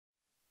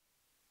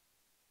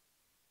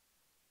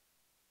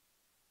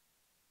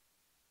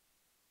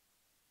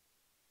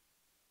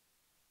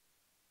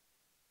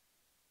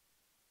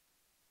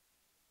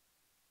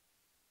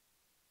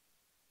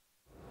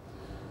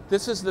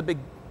This is the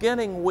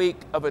beginning week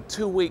of a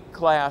 2-week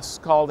class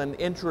called an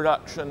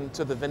Introduction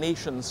to the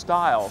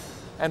Venetian-style,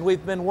 and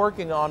we've been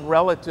working on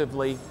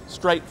relatively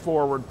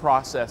straightforward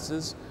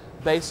processes,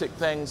 basic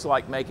things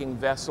like making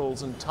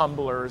vessels and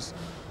tumblers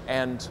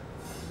and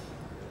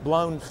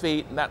blown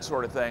feet and that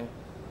sort of thing.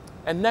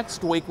 And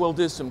next week we'll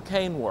do some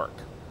cane work.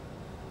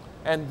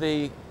 And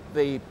the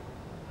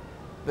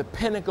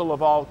pinnacle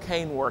of all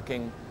cane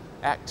working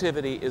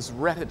activity is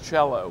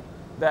reticello,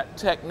 that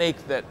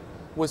technique that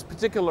was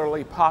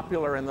particularly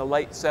popular in the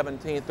late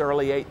 17th,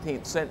 early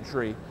 18th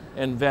century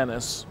in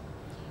Venice.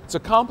 It's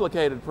a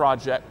complicated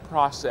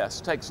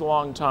process, takes a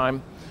long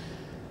time,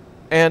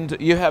 and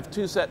you have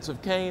 2 sets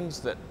of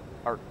canes that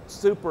are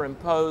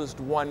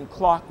superimposed, one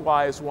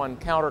clockwise, one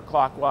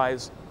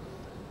counterclockwise.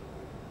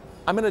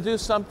 I'm going to do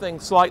something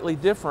slightly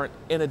different.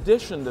 In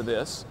addition to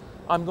this,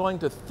 I'm going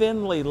to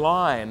thinly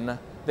line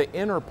the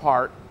inner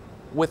part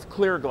with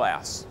clear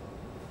glass,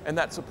 and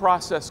that's a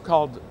process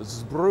called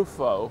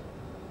sbruffo.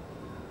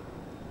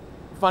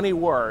 Funny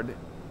word,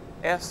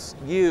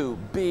 S-U-B-R-U-F-F-O.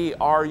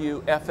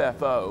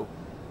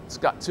 It's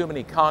got too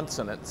many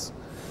consonants.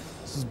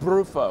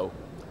 Sbruffo.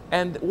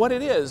 And what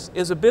it is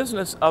a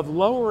business of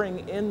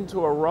lowering into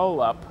a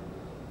roll-up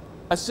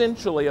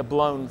essentially a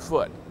blown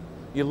foot.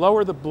 You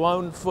lower the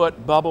blown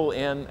foot bubble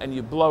in and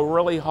you blow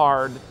really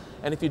hard,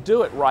 and if you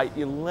do it right,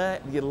 you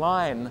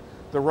line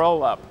the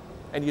roll-up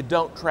and you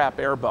don't trap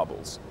air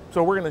bubbles.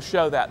 So we're going to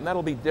show that, and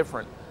that'll be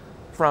different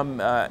from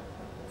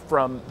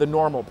the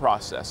normal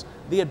process.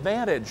 The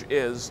advantage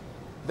is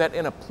that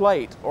in a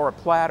plate or a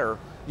platter,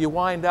 you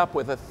wind up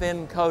with a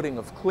thin coating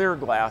of clear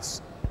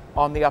glass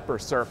on the upper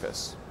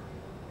surface.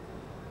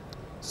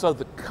 So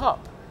the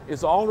cup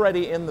is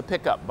already in the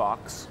pickup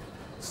box,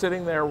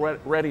 sitting there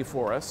ready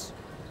for us.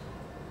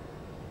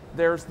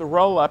 There's the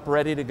roll-up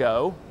ready to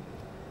go,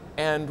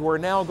 and we're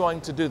now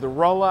going to do the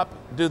roll-up,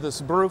 do the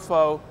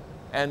sbruffo,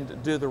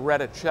 and do the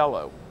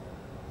reticello.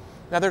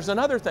 Now there's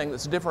another thing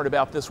that's different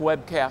about this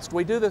webcast.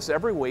 We do this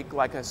every week,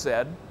 like I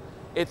said.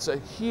 It's a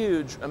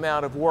huge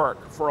amount of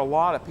work for a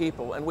lot of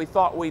people, and we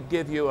thought we'd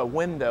give you a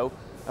window,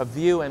 a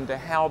view into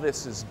how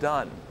this is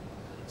done.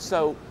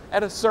 So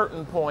at a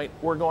certain point,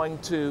 we're going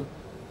to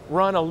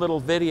run a little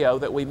video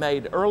that we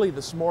made early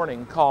this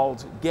morning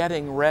called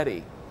Getting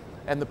Ready.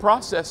 And the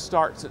process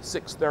starts at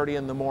 6:30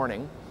 in the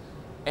morning,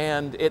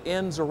 and it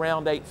ends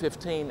around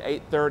 8:15,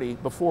 8:30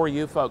 before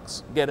you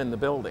folks get in the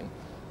building.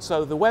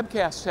 So the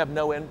webcasts have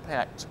no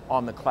impact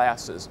on the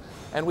classes,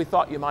 and we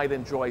thought you might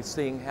enjoy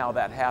seeing how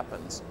that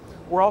happens.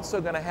 We're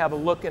also going to have a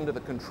look into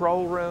the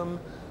control room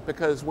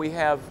because we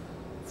have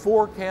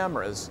 4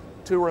 cameras,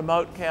 2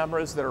 remote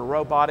cameras that are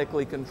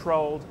robotically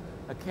controlled,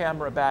 a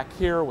camera back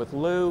here with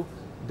Lou,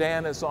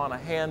 Dan is on a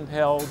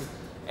handheld,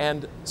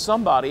 and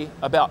somebody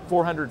about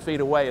 400 feet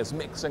away is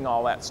mixing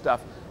all that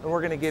stuff, and we're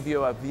going to give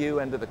you a view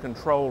into the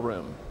control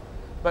room.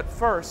 But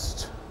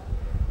first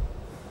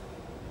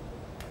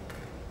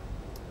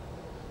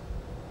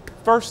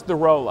the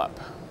roll-up.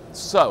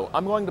 So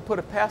I'm going to put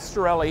a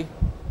pastorelli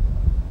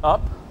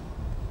up.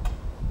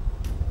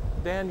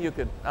 Ben, you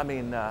could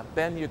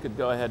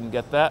go ahead and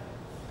get that.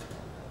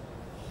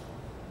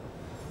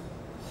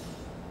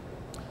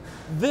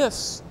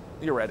 This,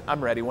 you're ready.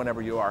 I'm ready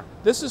whenever you are.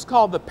 This is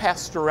called the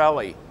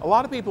pastorelli. A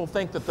lot of people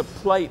think that the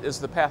plate is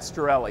the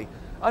pastorelli.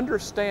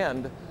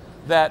 Understand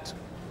that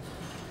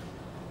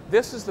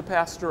this is the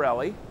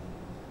pastorelli,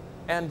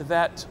 and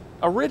that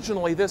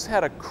originally this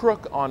had a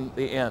crook on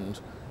the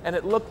end, and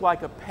it looked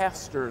like a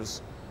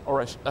pastor's,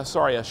 or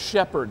a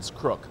shepherd's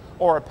crook,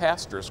 or a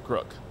pastor's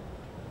crook.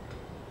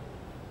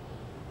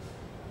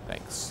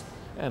 Thanks.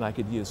 And I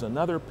could use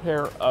another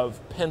pair of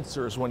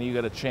pincers when you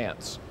get a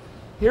chance.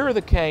 Here are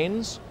the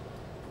canes.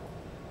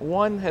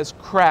 One has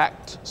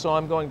cracked, so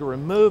I'm going to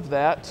remove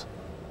that.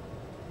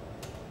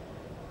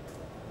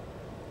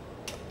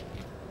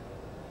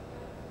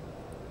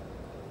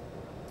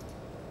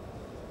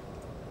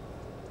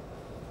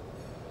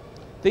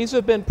 These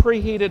have been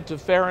preheated to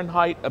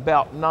Fahrenheit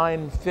about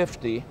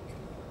 950.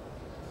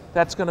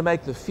 That's going to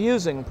make the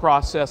fusing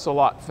process a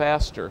lot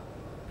faster.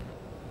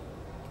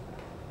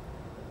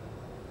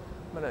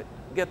 I'm going to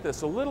get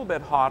this a little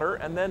bit hotter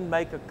and then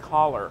make a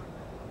collar.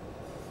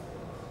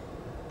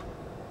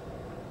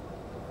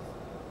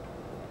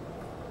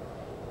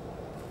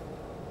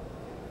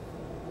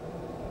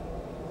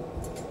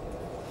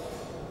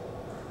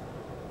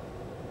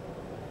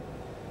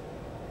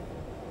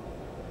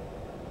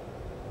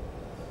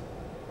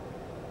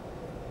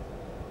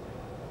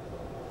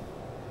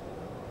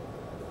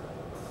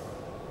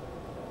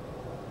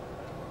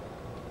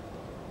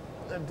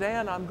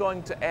 Dan, I'm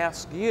going to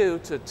ask you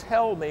to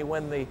tell me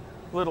when the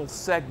little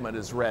segment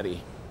is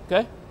ready,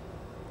 okay?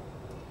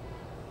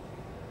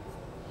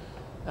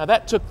 Now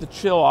that took the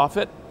chill off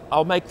it.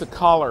 I'll make the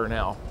collar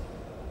now.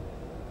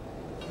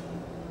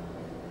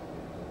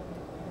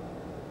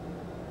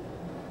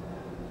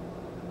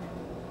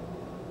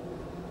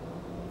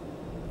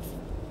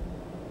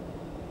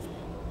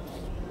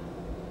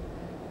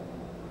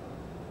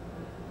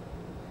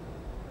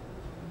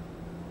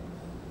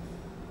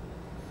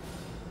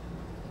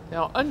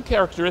 Now,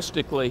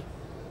 uncharacteristically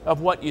of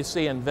what you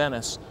see in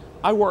Venice,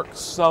 I work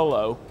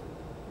solo,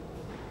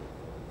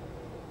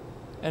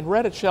 and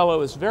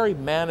reticello is very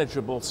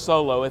manageable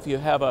solo if you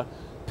have a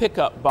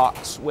pickup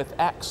box with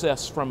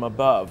access from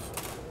above.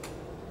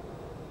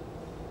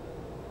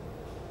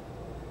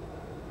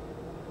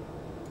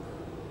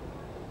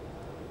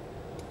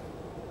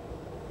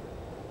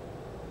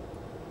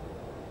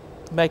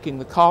 Making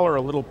the collar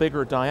a little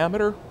bigger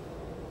diameter.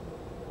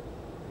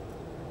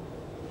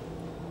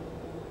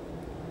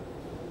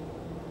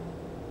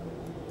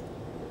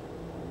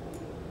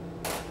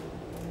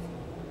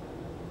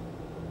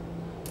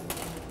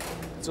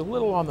 It's a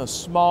little on the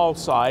small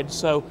side,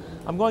 so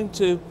I'm going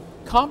to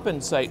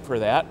compensate for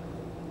that.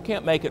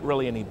 Can't make it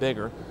really any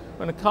bigger. I'm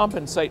going to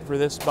compensate for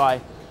this by,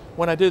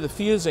 when I do the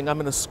fusing, I'm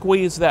going to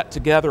squeeze that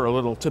together a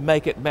little to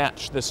make it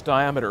match this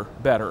diameter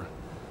better.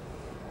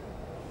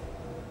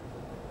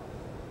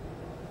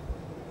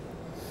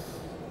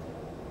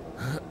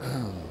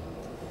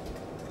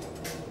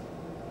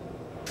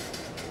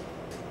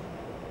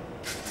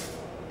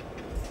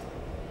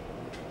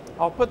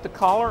 I'll put the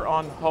collar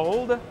on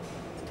hold.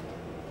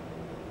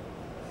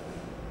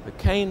 The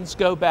canes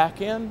go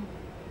back in.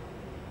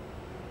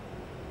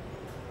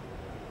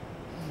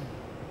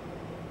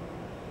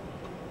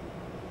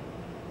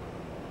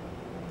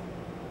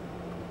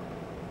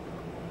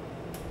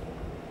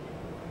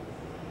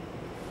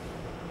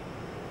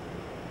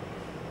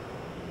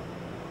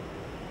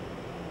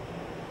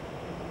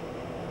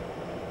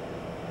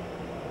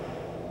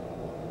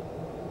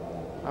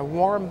 I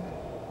warm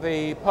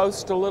the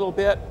post a little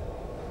bit.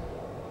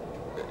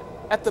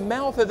 At the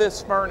mouth of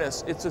this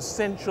furnace, it's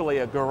essentially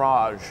a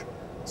garage,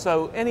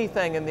 so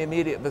anything in the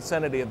immediate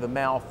vicinity of the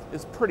mouth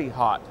is pretty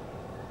hot.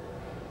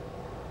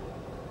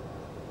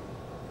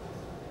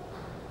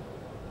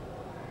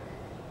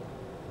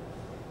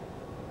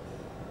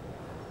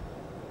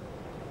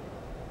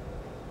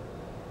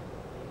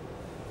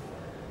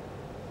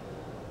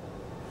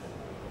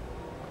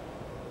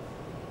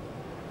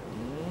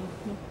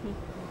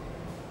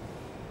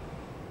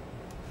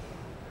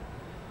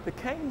 The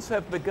canes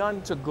have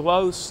begun to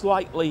glow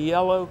slightly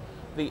yellow.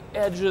 The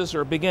edges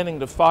are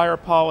beginning to fire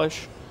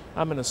polish.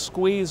 I'm going to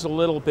squeeze a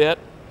little bit.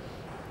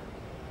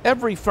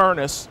 Every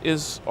furnace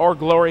or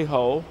glory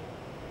hole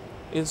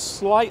is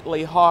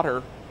slightly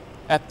hotter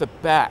at the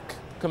back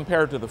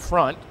compared to the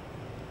front.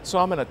 So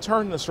I'm going to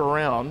turn this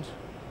around.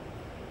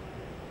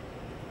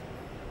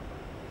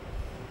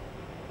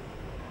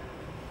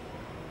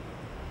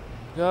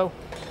 Go.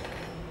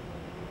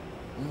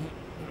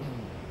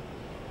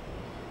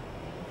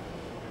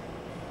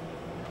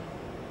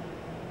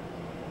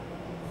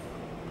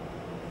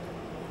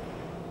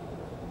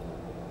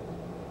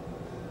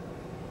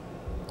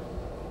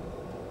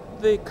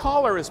 The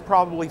collar is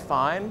probably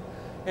fine.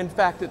 In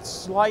fact, it's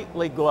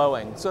slightly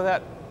glowing, so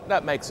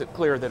that makes it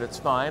clear that it's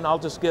fine. I'll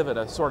just give it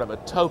a sort of a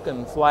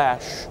token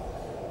flash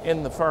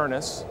in the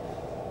furnace.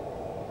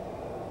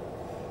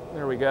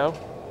 There we go.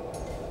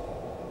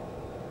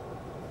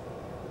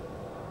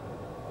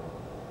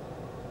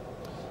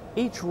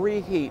 Each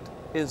reheat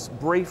is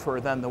briefer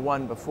than the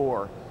one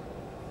before.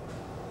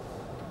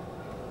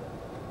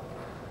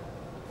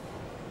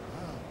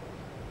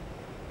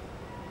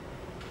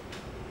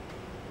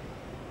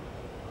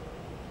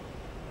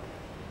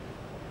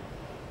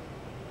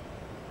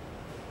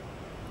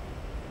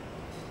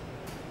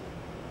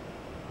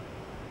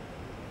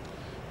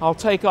 I'll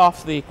take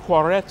off the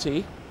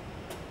quaretti.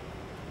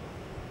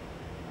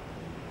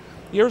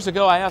 Years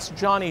ago, I asked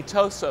Gianni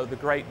Toso, the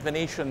great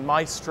Venetian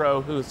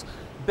maestro who's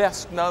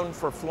best known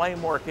for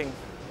flame working,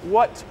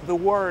 what the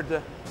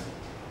word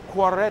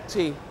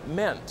quaretti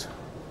meant.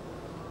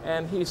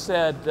 And he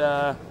said,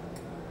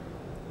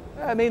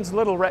 it means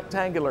little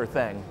rectangular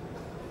thing.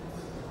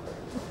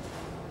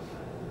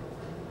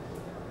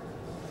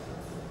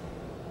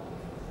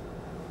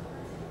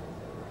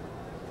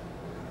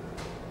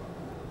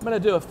 I'm going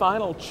to do a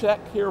final check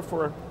here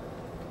for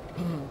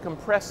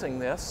compressing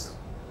this,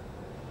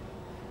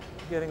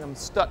 getting them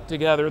stuck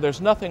together.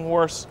 There's nothing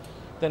worse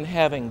than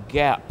having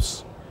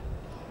gaps,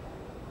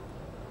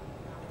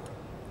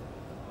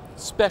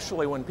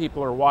 especially when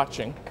people are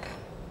watching.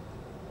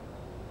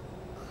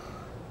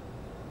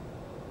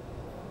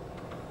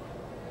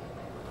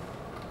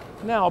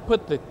 Now I'll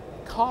put the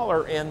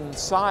collar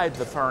inside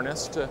the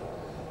furnace to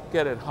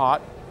get it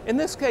hot. In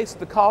this case,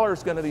 the collar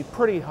is going to be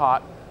pretty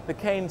hot. The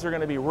canes are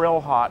going to be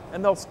real hot,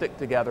 and they'll stick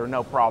together,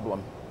 no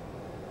problem.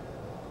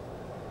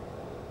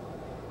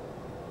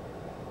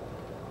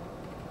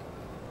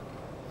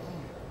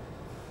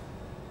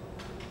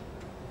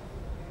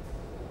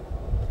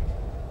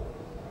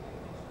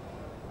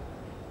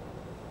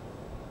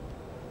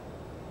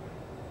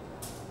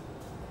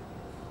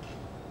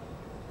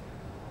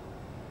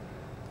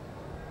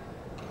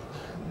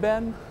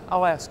 Ben,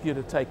 I'll ask you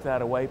to take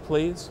that away,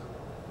 please.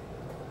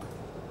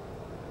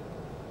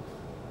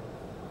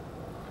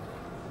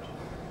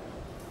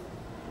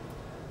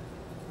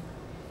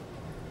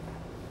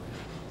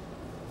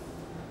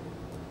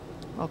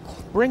 I'll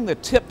bring the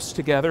tips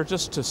together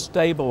just to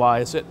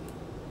stabilize it.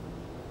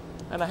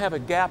 And I have a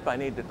gap I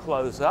need to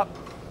close up.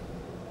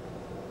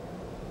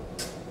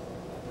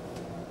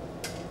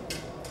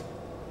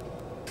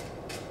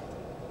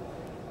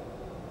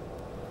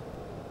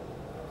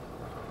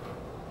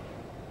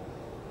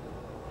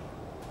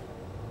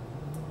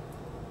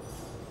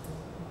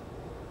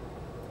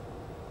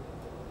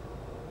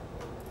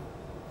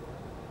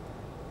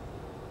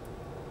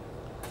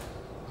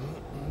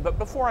 But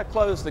before I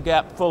close the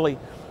gap fully,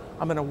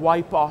 I'm going to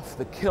wipe off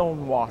the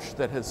kiln wash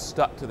that has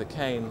stuck to the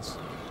canes.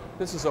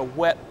 This is a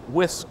wet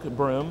whisk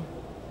broom.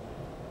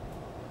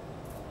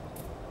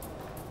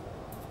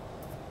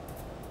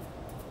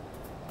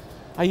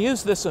 I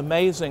use this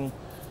amazingly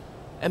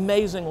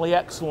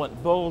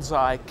excellent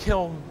bullseye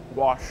kiln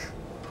wash,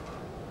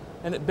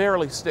 and it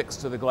barely sticks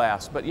to the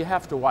glass, but you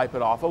have to wipe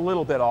it off. A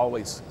little bit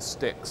always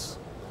sticks.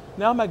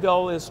 Now my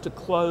goal is to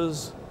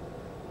close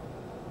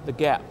the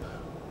gap.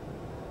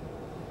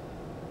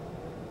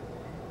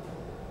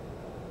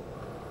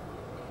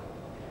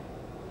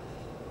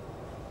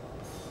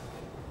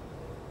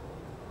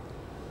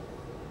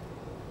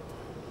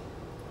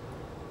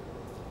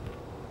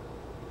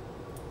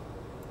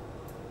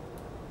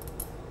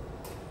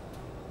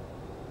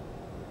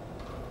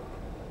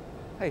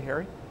 Hey,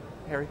 Harry.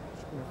 Harry,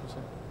 just come here for a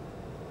second.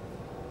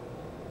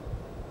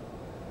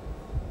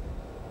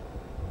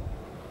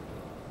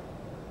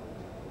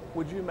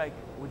 Would you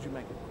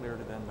make it clear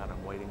to them that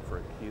I'm waiting for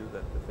a cue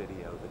that the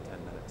video, the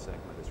 10-minute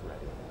segment is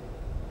ready?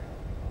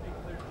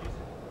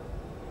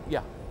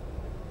 Yeah.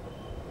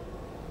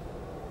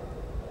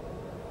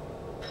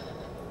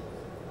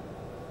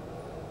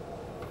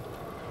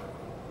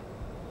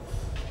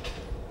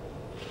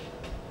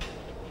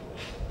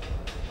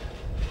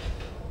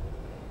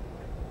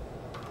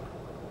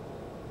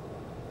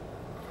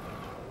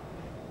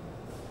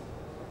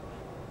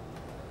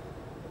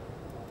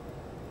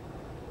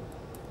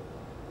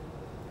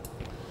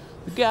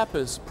 The gap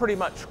is pretty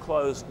much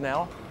closed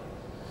now.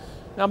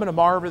 Now I'm going to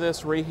marver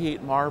this,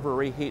 reheat, marver,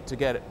 reheat to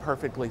get it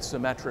perfectly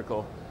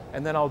symmetrical.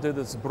 And then I'll do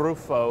this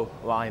brufo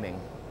lining.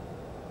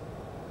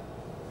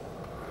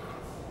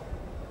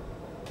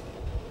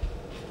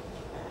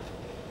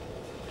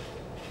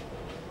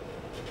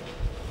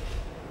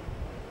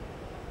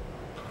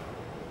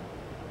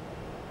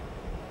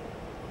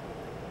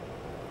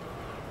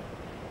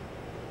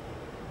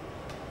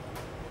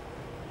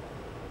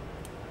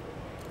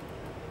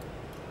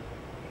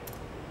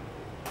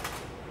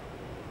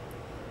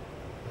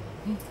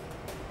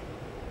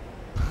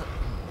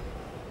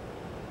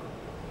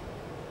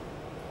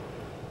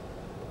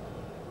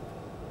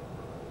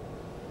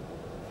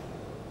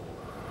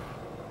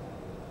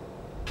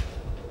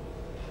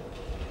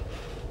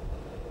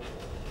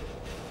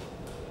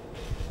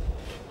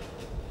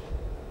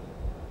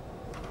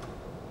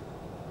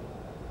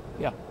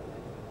 Yeah.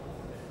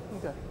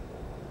 Okay.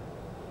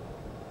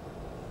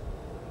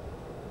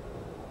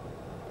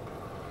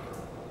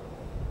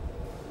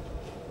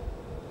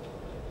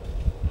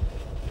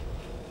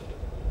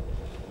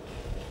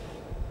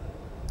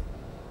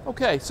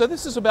 Okay, so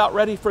this is about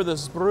ready for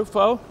this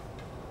brufo.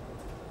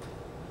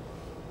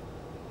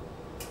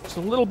 There's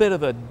a little bit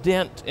of a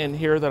dent in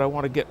here that I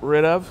want to get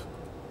rid of.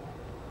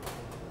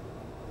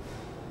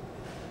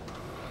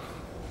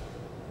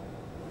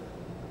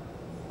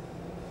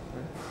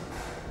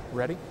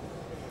 Ready?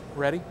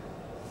 Ready?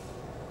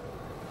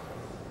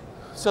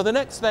 So the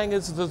next thing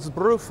is this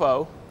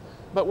brufo,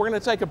 but we're going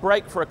to take a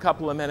break for a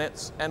couple of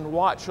minutes and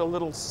watch a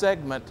little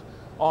segment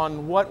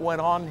on what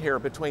went on here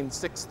between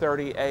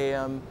 6:30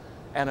 a.m.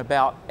 and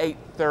about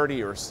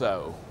 8:30 or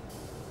so.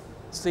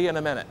 See you in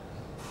a minute.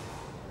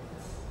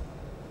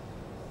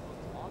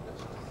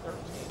 August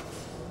 13th,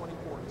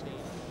 2014.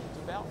 It's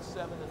about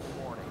 7 in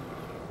the morning,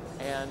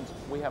 and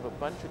we have a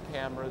bunch of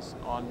cameras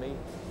on me.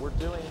 We're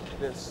doing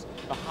this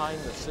behind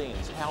the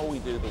scenes, how we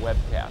do the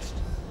webcast.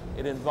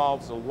 It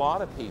involves a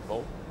lot of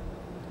people.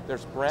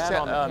 There's Brad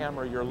on the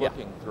camera you're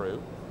looking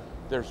through.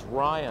 There's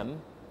Ryan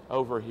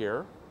over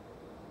here.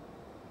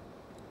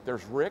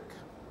 There's Rick.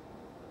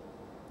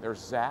 There's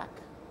Zach.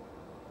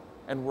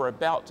 And we're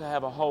about to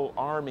have a whole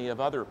army of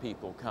other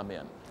people come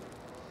in.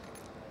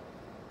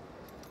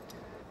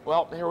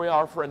 Well, here we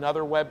are for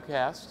another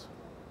webcast.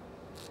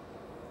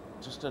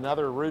 Just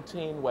another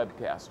routine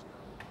webcast.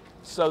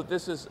 So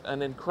this is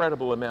an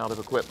incredible amount of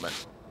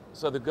equipment.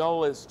 So the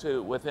goal is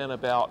to, within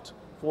about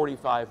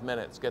 45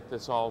 minutes, get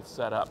this all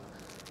set up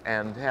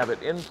and have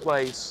it in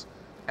place,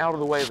 out of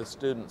the way of the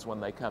students when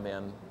they come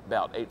in,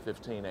 about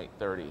 8:15,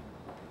 8:30.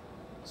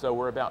 So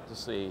we're about to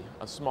see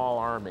a small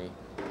army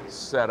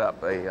set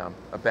up a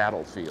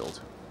battlefield.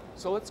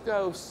 So let's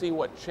go see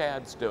what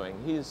Chad's doing.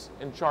 He's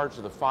in charge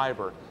of the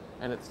fiber,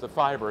 and it's the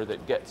fiber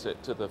that gets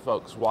it to the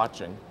folks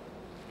watching.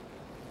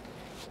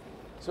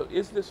 So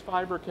is this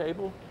fiber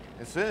cable?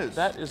 This is.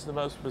 That is the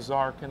most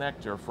bizarre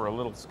connector for a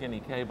little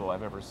skinny cable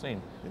I've ever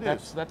seen.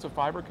 That's a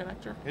fiber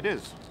connector? It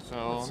is.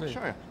 So let me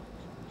show you.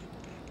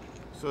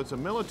 So it's a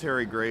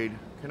military grade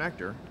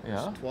connector.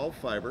 Yeah. It's 12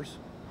 fibers.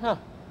 Huh.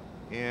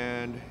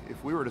 And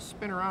if we were to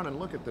spin around and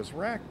look at this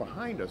rack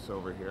behind us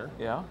over here.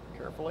 Yeah.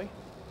 Carefully.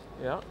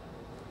 Yeah.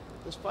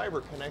 this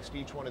fiber connects to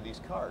each one of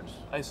these cards.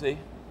 I see.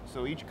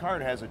 So each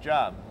card has a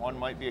job. One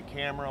might be a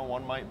camera,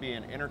 one might be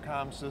an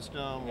intercom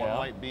system, one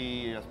might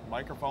be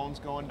microphones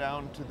going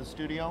down to the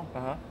studio.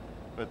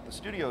 But the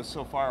studio is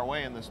so far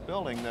away in this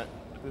building that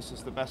this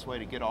is the best way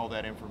to get all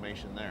that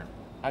information there.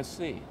 I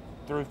see.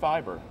 Through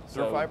fiber.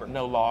 Through fiber.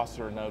 No loss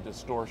or no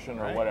distortion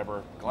or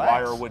whatever Glass.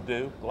 wire would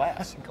do.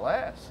 Glass.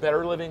 Glass.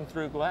 Better living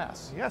through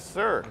glass. Yes,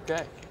 sir.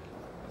 Okay.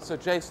 So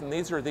Jason,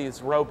 these are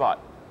these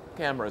robot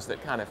cameras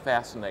that kind of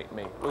fascinate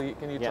me.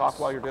 Can you talk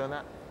while you're doing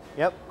that?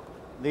 Yep.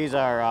 These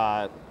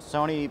are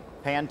Sony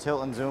pan,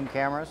 tilt, and zoom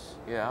cameras.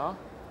 Yeah.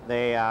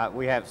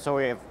 We have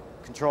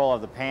control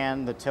of the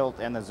pan, the tilt,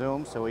 and the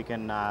zoom, so we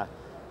can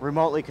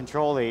remotely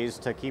control these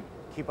to keep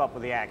up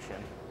with the action.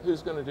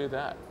 Who's going to do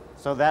that?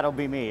 So that'll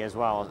be me as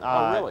well.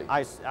 Oh, really?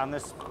 On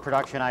this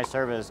production, I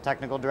serve as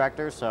technical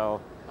director, so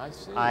I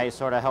see. I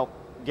sort of help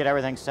get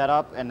everything set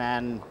up, and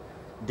then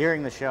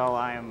during the show,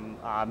 I am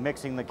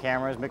mixing the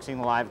cameras, mixing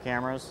the live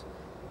cameras,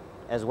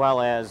 as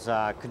well as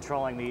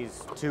controlling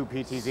these two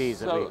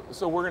PTZs.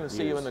 So we're going to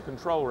see you in the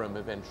control room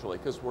eventually,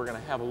 because we're going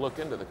to have a look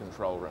into the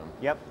control room.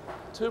 Yep.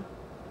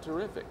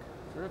 Terrific,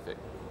 terrific.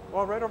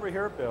 Well, right over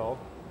here, Bill,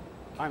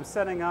 I'm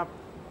setting up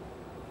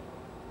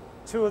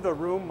two of the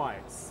room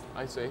mics.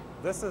 I see.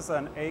 This is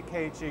an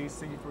AKG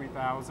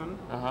C3000.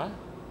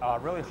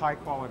 Really high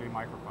quality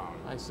microphone.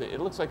 I see.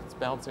 It looks like it's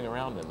bouncing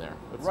around in there.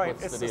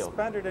 What's it's the deal?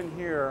 suspended in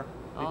here,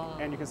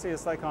 and you can see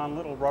it's like on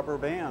little rubber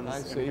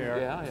bands in here.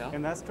 Yeah.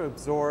 And that's to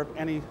absorb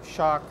any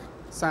shock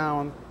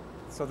sound.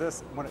 So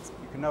this,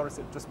 you can notice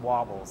it just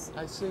wobbles.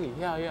 I see.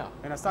 Yeah.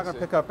 And it's not going to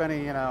pick up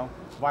any,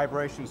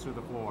 vibrations through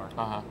the floor.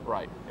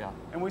 Right. Yeah.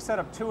 And we set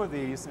up two of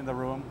these in the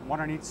room, one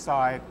on each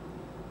side.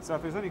 So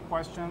if there's any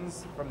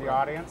questions from the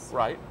audience,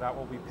 that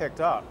will be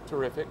picked up.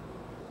 Terrific.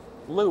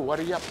 Lou, what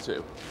are you up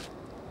to?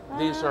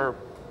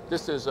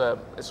 This is a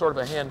sort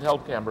of a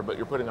handheld camera, but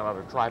you're putting it on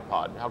a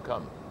tripod. How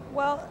come?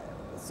 Well,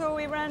 so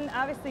we run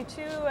obviously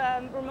two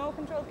remote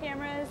controlled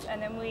cameras,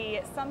 and then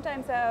we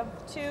sometimes have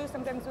two,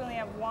 sometimes we only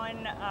have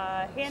one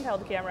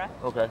handheld camera.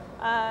 Okay.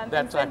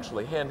 That's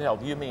actually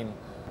handheld. You mean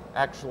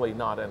actually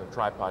not in a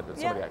tripod, but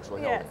somebody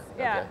actually holding it?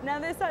 Yeah. Okay. Now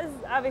this is,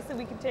 obviously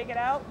we can take it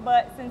out,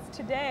 but since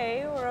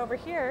today we're over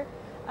here,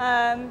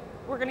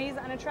 we're going to use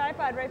it on a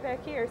tripod right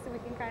back here so we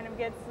can kind of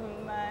get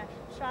some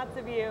shots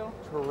of you.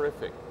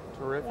 Terrific.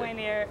 When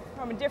you're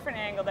from a different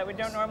angle that we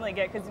don't normally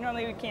get, because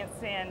normally we can't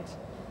stand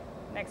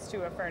next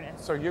to a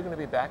furnace. So you're going to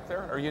be back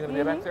there? Are you going to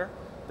be back there?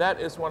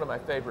 That is one of my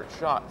favorite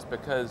shots,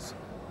 because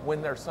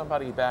when there's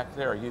somebody back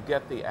there, you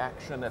get the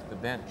action at the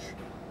bench,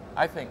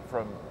 I think,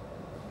 from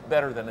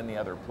better than any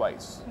other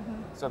place.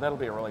 So that'll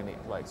be a really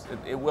neat place.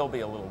 It will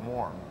be a little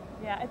warm.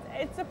 Yeah,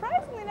 it's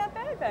surprisingly not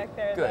bad back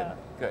there, though.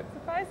 Good.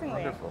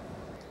 Surprisingly. Wonderful.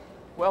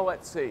 Well,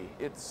 let's see.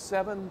 It's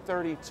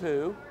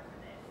 7:32.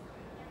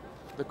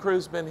 The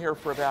crew's been here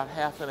for about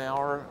half an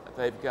hour.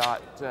 They've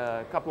got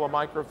a couple of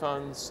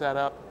microphones set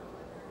up.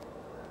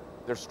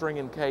 They're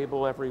stringing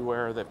cable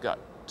everywhere. They've got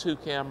two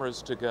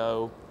cameras to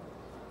go.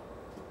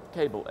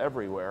 Cable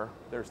everywhere.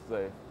 There's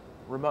the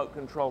remote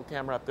control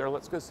camera up there.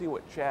 Let's go see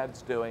what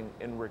Chad's doing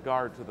in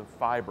regard to the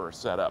fiber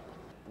setup.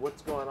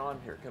 What's going on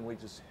here? Can we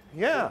just...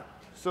 Yeah.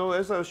 So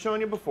as I was showing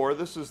you before,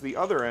 this is the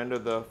other end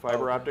of the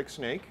fiber optic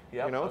snake.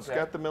 Yep, it's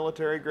got the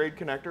military grade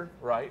connector.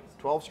 Right.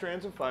 12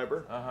 strands of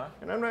fiber.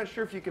 And I'm not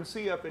sure if you can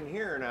see up in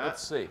here or not.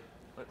 Let's see.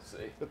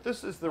 But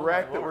this is the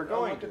rack that we're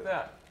going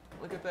to.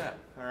 Look at that.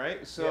 All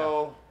right.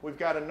 So we've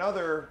got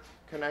another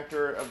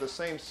connector of the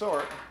same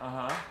sort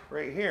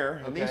right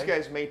here. And these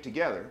guys mate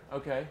together.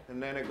 Okay.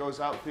 And then it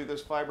goes out through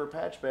this fiber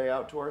patch bay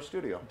out to our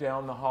studio.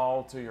 Down the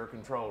hall to your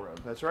control room.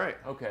 That's right.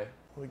 Okay.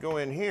 We go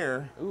in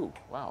here. Ooh,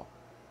 wow.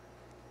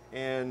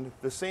 And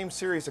the same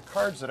series of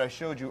cards that I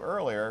showed you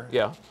earlier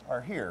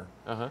are here.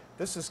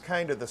 This is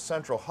kind of the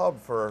central hub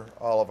for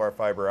all of our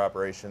fiber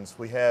operations.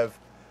 We have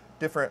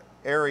different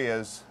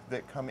areas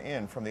that come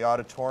in from the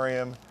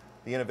auditorium,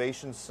 the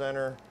innovation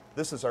center.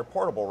 This is our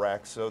portable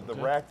rack. So the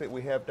rack that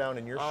we have down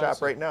in your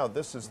shop right now,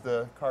 this is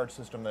the card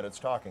system that it's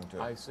talking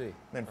to. I see.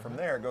 And from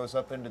there it goes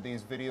up into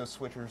these video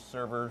switchers,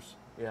 servers,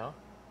 Yeah.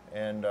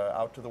 and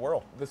out to the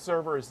world. The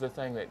server is the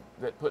thing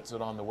that puts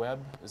it on the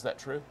web. Is that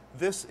true?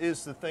 This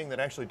is the thing that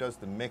actually does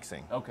the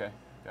mixing. Okay.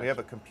 We have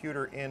a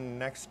computer in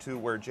next to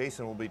where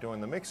Jason will be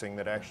doing the mixing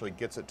that actually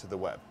gets it to the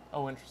web.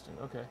 Oh, interesting.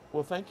 Okay.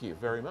 Well, thank you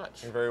very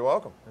much. You're very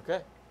welcome.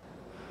 Okay.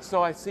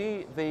 So I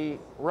see the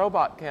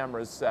robot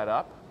cameras set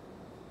up.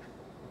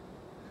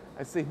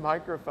 I see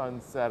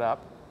microphones set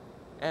up,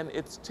 and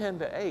it's 10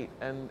 to 8,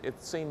 and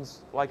it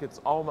seems like it's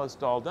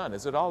almost all done.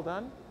 Is it all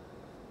done?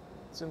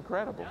 It's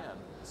incredible. Yeah.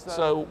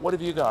 So what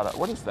have you got?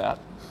 What is that?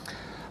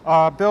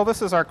 Bill,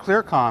 this is our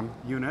ClearComm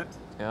unit.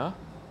 Yeah.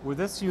 With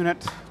this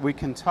unit, we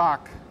can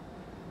talk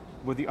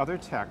with the other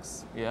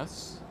techs.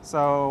 Yes.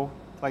 So,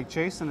 like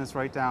Jason is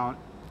right down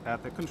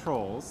at the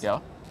controls. Yeah.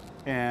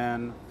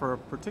 And for a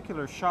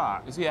particular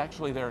shot. Is he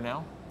actually there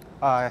now?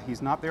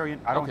 He's not there yet.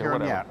 I don't hear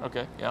him yet.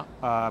 Okay, yeah.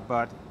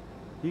 But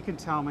he can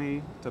tell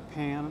me to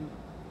pan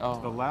to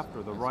the left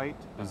or the right,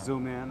 to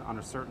zoom in on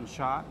a certain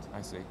shot.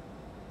 I see.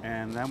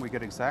 And then we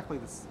get exactly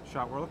the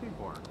shot we're looking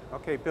for.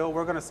 Okay, Bill,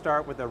 we're going to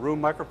start with the room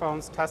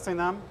microphones, testing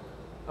them.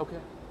 Okay.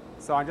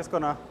 So I'm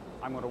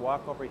going to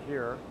walk over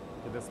here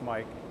to this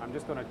mic. I'm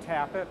just going to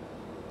tap it.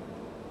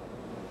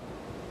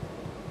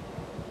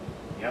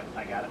 Yep,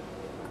 I got it.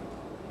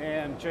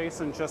 And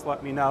Jason just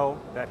let me know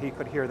that he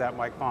could hear that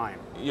mic fine.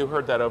 You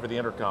heard that over the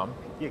intercom.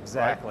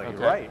 Exactly, right.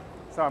 Okay. Right.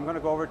 So I'm going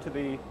to go over to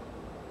the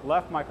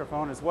left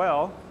microphone as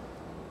well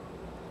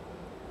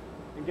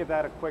and give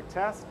that a quick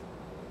test.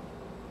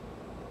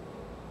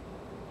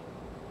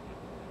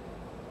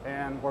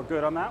 And we're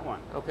good on that one.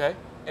 Okay.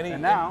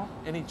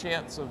 Any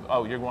chance of,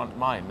 oh, you're going to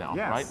mine now,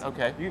 yes. Right?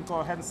 Okay. You can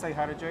go ahead and say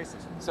hi to Jason.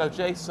 So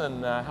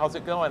Jason, how's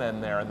it going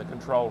in there in the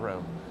control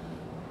room?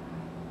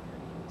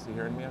 Is he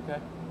hearing me okay?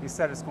 He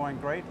said it's going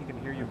great. He can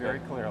hear you very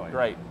clearly.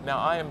 Great. Now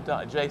I am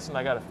done. Jason,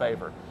 I got a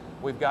favor.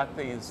 We've got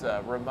these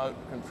remote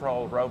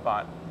control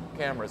robot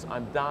cameras.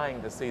 I'm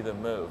dying to see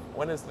them move.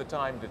 When is the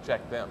time to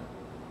check them?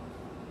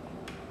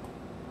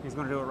 He's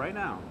going to do it right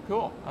now.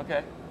 Cool.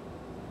 Okay.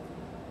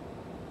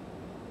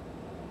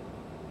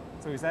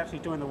 So he's actually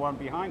doing the one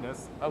behind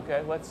us.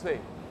 Okay, let's see.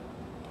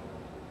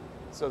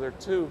 So there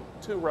are two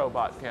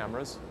robot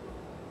cameras.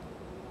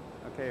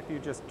 Okay, if you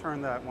just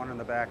turn that one in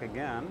the back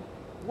again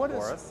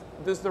for us.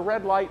 Does the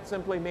red light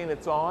simply mean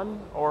it's on,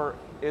 or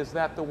is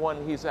that the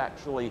one he's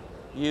actually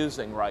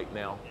using right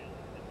now?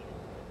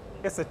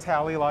 It's a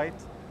tally light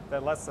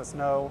that lets us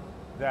know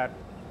that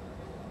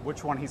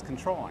which one he's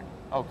controlling.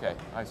 Okay,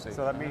 I see.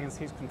 So that means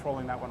he's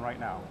controlling that one right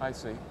now. I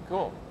see.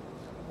 Cool.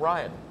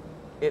 Ryan,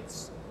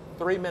 it's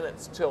 3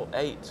 minutes till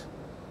 8.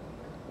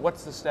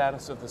 What's the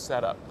status of the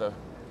setup?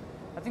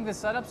 I think the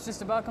setup's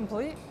just about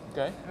complete.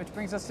 Okay. Which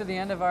brings us to the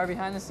end of our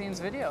behind-the-scenes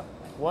video.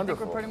 Wonderful. I think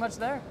we're pretty much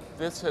there.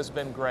 This has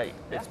been great.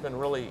 Yeah. It's been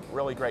really,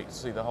 really great to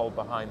see the whole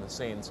behind the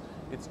scenes.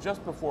 It's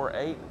just before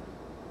 8.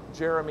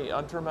 Jeremy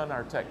Unterman,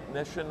 our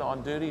technician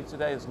on duty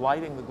today, is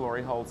lighting the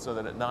glory holes so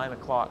that at 9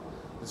 o'clock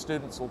the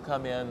students will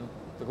come in,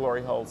 the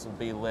glory holes will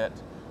be lit,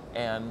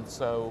 and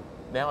so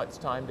now it's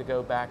time to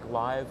go back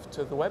live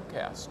to the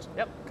webcast.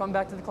 Yep, come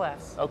back to the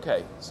class.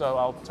 Okay, so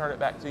I'll turn it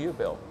back to you,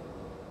 Bill.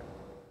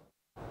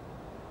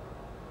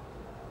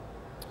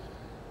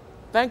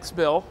 Thanks,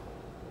 Bill.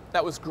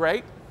 That was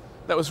great.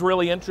 That was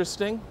really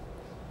interesting.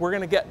 We're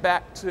going to get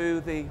back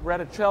to the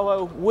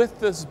reticello with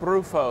the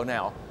sbrufo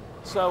now.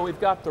 So we've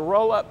got the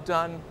roll-up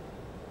done.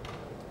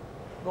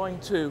 Going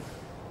to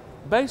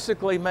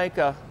basically make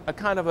a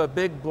kind of a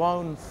big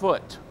blown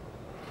foot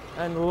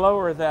and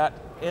lower that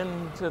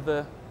into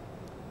the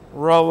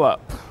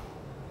roll-up.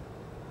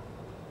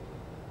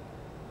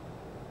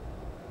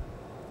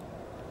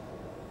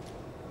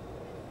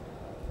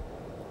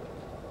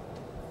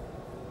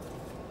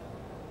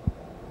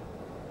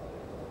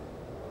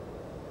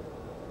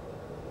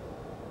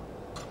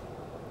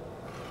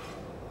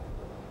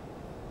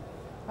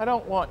 I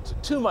don't want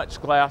too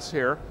much glass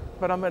here,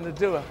 but I'm going to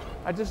do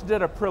I just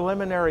did a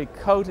preliminary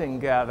coating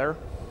gather.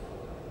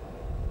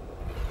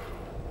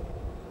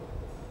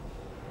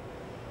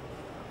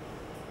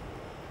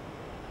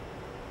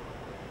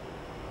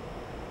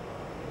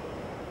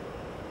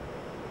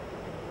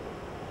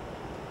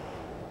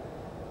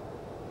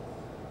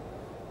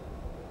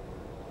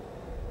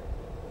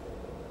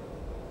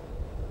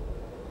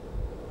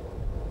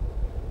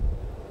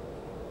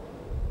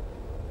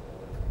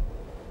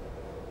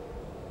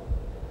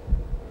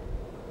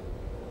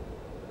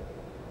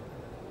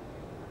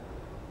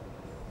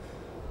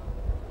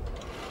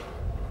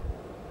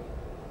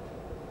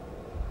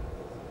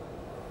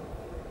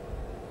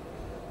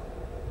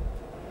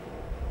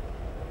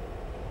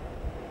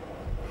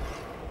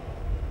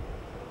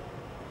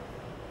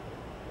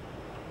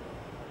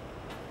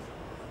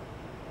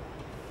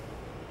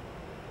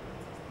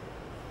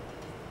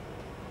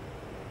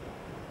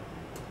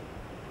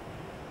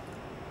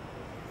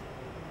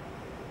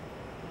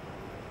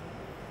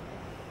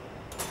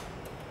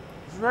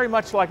 Very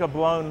much like a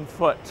blown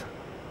foot.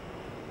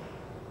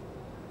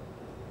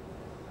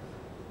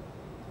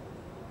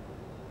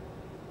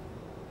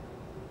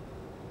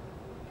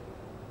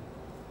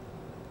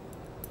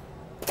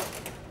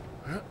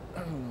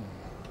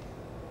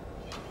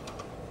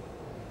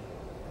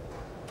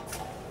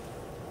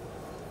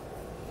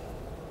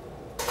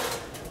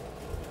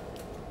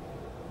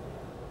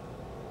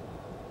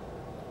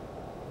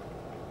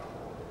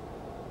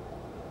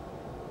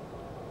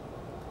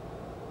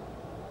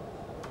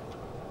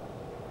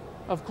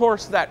 Of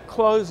course, that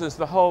closes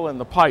the hole in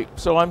the pipe,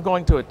 so I'm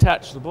going to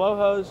attach the blow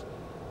hose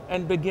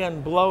and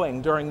begin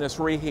blowing during this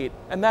reheat,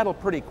 and that'll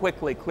pretty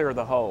quickly clear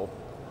the hole.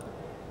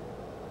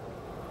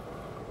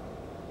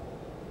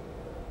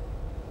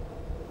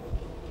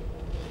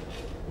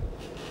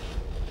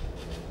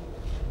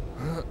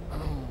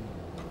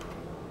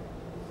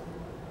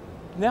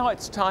 Now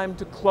it's time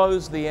to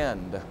close the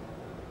end.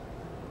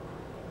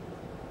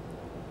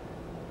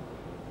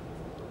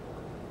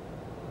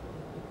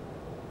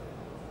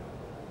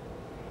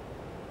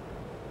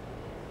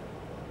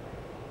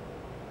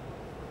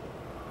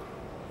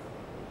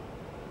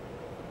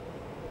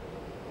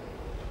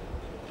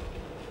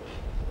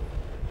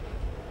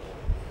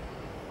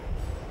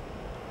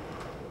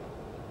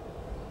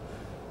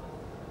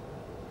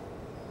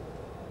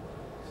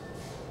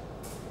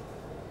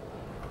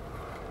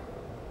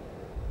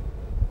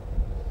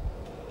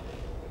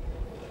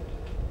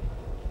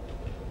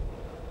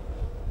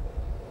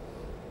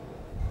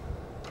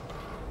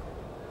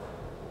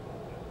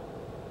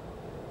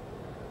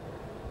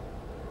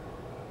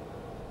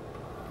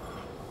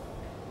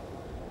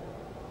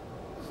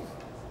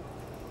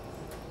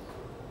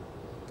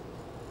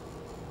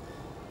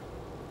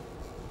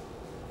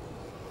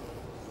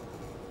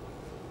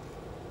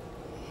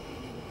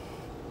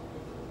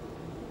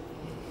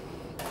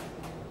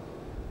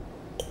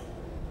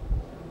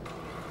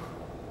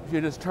 If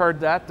you just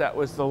heard that, that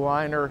was the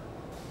liner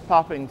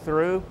popping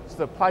through. So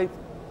the pipe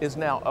is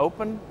now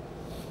open.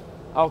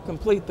 I'll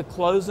complete the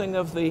closing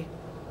of the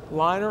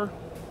liner.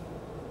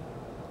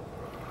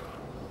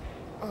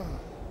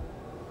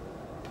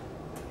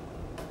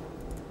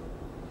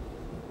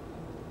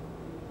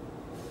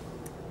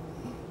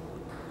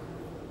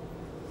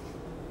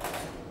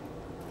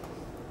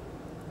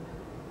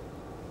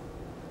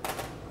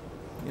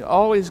 You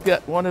always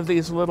get one of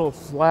these little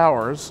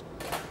flowers.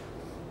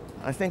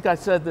 I think I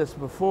said this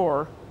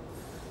before,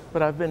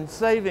 but I've been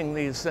saving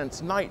these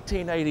since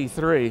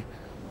 1983.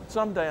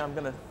 Someday I'm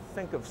going to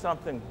think of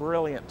something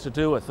brilliant to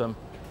do with them.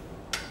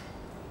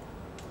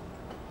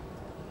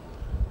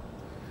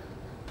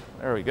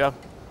 There we go.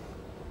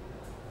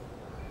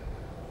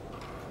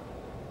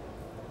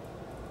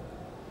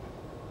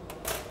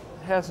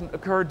 It hasn't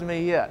occurred to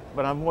me yet,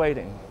 but I'm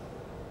waiting.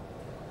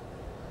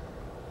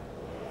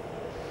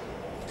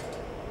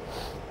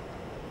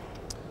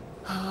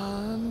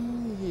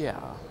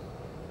 Yeah.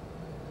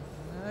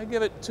 I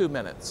give it 2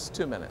 minutes,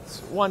 2 minutes,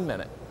 1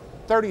 minute,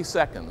 30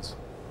 seconds.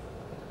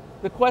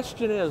 The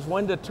question is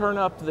when to turn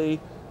up the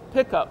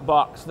pickup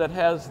box that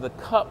has the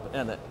cup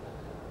in it.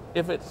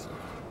 If it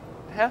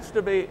has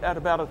to be at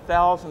about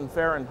 1,000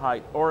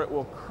 Fahrenheit or it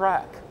will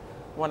crack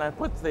when I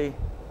put the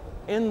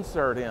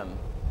insert in.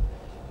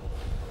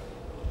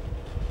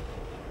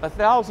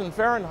 1,000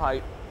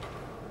 Fahrenheit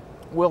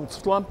will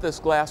slump this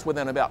glass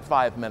within about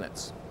 5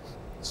 minutes.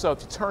 So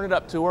if you turn it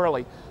up too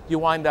early, you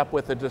wind up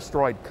with a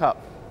destroyed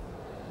cup.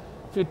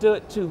 If you do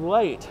it too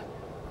late,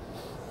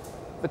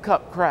 the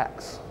cup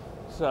cracks.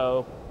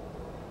 So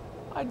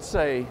I'd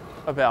say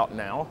about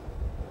now.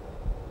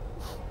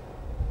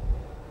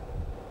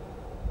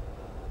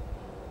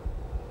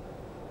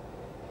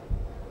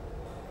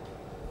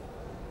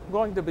 I'm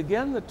going to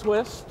begin the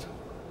twist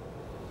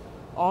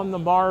on the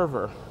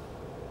marver.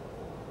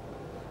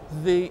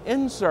 The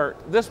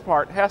insert, this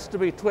part, has to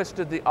be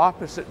twisted the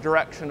opposite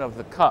direction of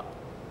the cup.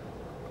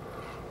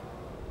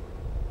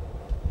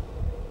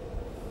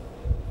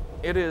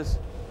 It is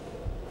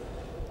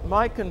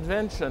my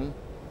convention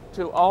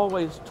to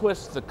always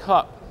twist the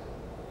cup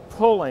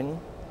pulling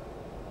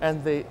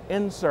and the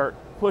insert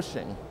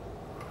pushing.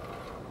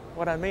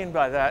 What I mean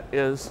by that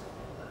is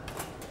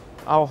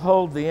I'll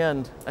hold the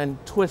end and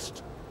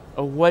twist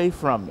away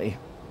from me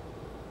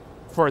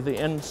for the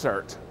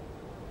insert.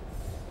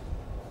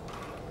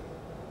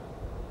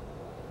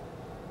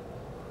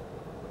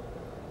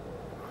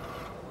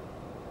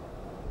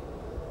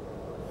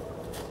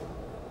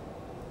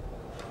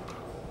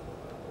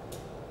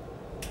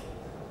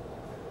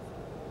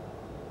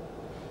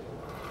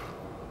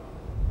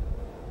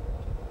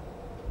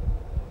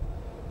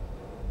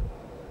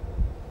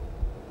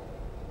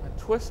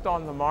 Twist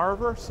on the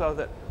marver so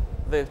that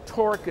the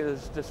torque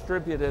is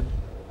distributed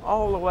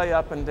all the way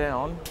up and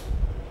down.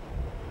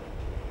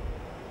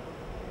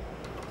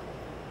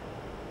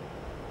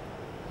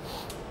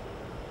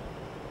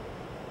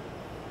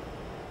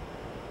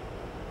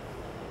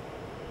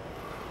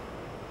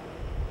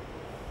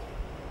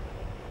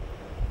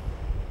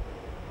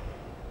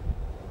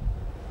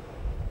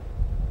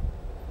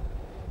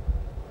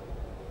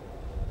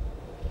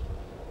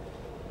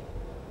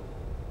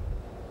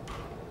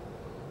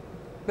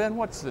 Ben,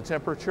 what's the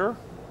temperature?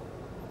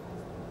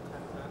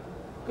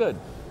 Good.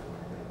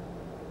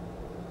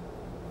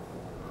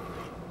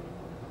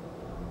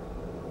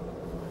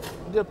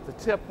 Dip the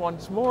tip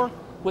once more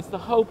with the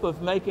hope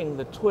of making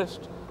the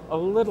twist a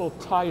little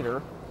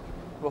tighter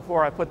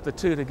before I put the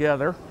two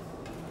together.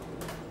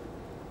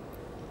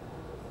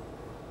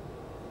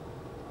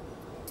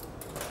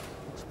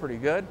 Looks pretty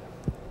good.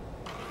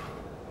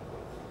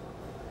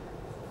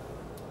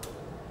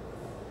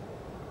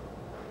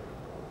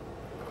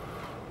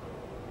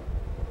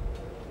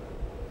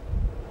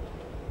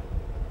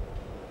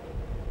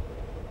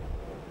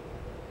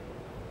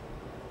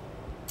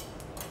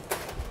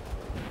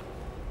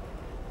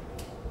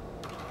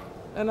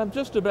 And I'm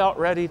just about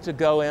ready to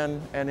go in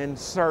and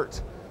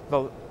insert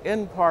the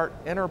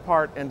inner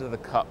part into the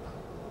cup.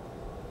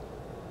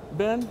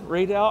 Ben,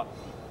 read out.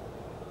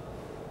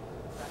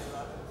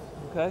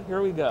 Okay,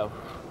 here we go.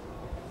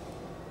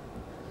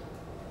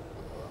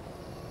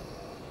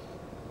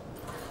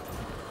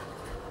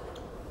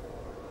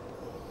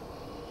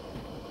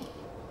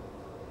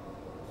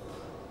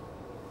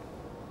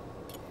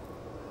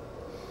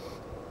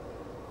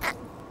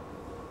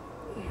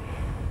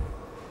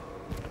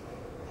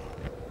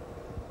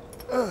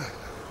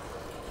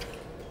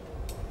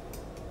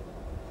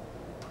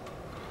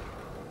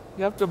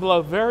 You have to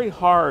blow very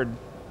hard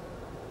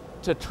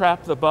to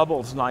trap the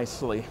bubbles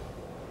nicely.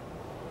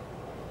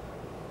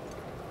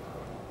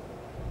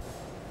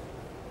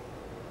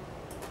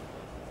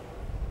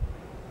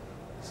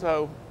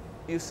 So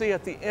you see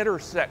at the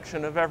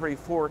intersection of every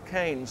 4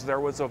 canes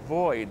there was a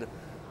void.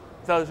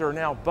 Those are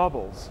now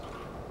bubbles.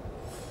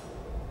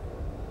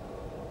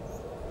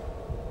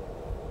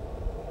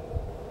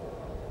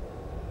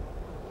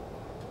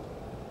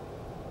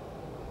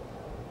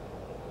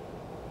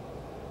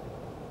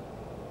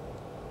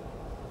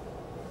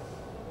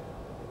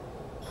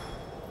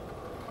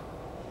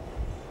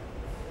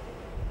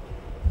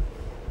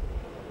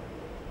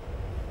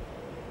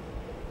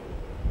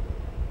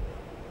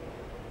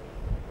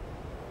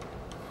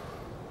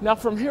 Now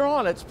from here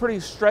on, it's pretty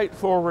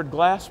straightforward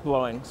glass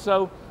blowing.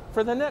 So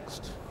for the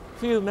next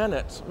few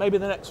minutes, maybe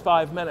the next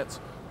 5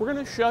 minutes, we're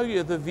going to show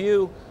you the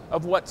view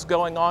of what's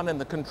going on in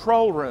the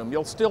control room.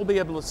 You'll still be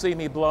able to see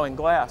me blowing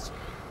glass,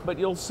 but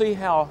you'll see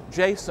how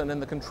Jason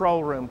in the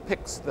control room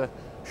picks the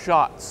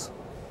shots.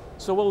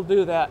 So we'll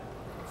do that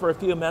for a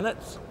few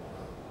minutes.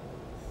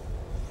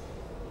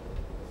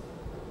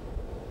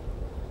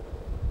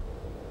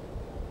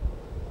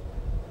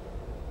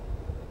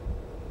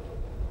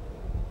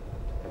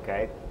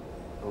 Okay.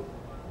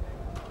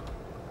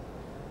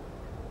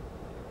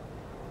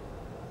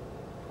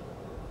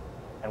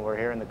 And we're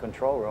here in the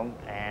control room,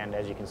 and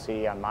as you can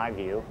see on my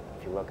view,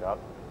 if you look up,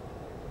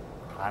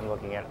 I'm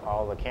looking at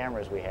all the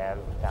cameras we have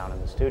down in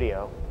the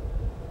studio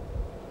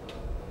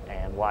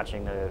and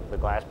watching the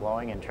glass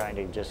blowing and trying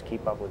to just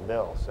keep up with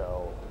Bill.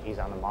 So he's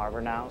on the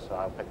Marver now, so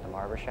I'll pick the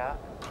Marver shot.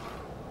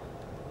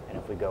 And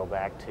if we go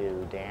back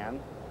to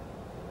Dan,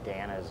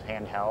 Dan is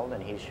handheld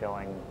and he's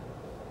showing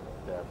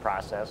the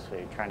process. So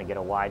you're trying to get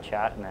a wide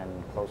shot and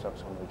then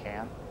close-ups when we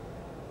can.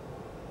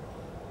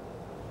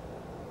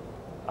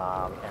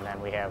 And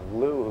then we have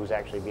Lou, who's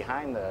actually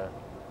behind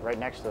right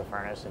next to the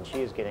furnace, and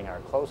she's getting our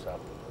close-up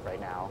right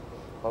now,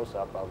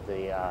 close-up of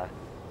the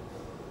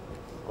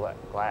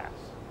glass.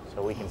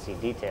 So we can see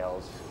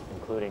details,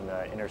 including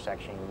the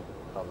intersection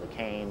of the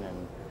cane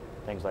and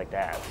things like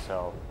that.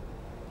 So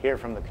here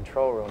from the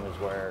control room is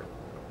where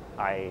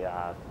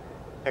I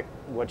pick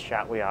what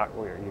shot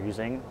we're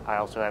using. I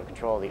also have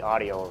control of the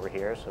audio over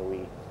here, so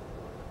we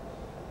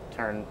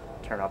turn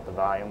up the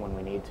volume when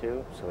we need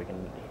to, so we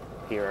can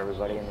hear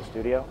everybody in the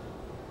studio.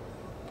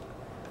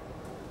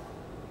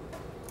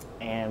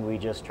 And we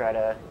just try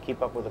to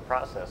keep up with the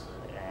process.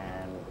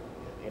 And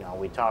you know,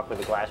 we talk with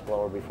the glass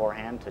blower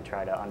beforehand to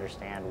try to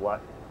understand what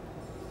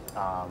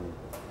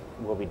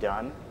will be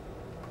done,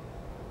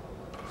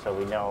 so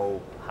we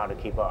know how to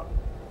keep up.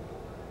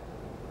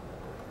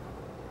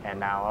 And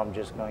now I'm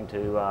just going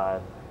to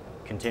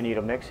continue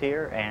to mix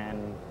here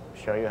and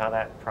show you how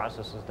that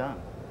process is done.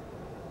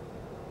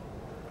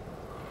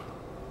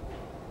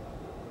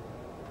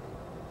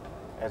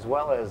 As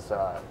well as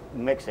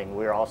mixing,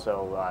 we're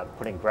also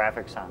putting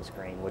graphics on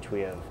screen, which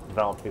we have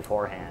developed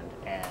beforehand.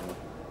 And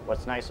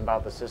what's nice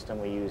about the system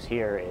we use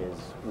here is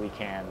we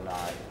can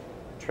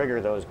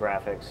trigger those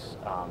graphics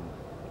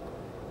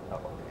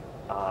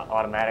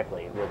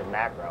automatically with a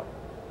macro.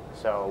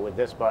 So with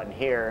this button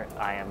here,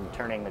 I am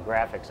turning the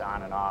graphics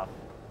on and off.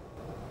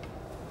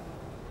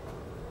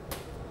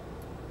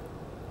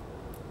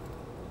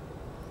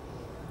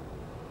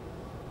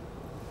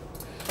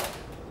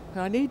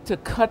 I need to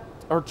cut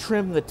or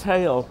trim the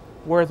tail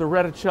where the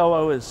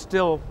reticello is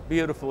still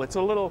beautiful. It's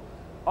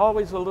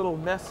always a little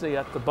messy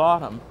at the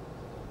bottom.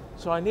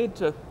 So I need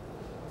to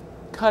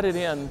cut it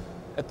in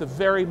at the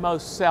very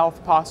most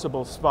south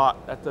possible spot,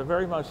 at the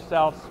very most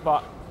south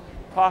spot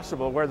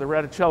possible where the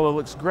reticello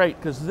looks great,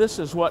 because this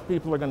is what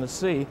people are going to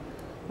see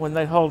when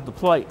they hold the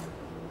plate.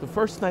 The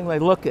first thing they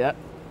look at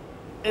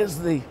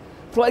is the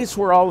place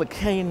where all the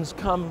canes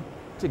come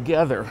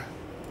together.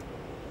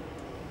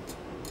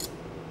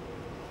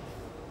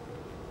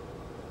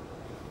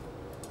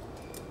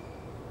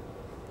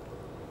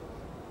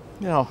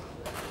 Now,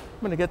 I'm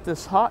going to get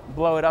this hot,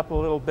 blow it up a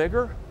little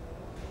bigger,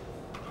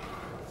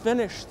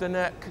 finish the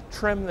neck,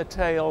 trim the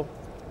tail,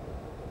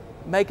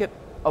 make it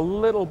a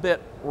little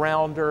bit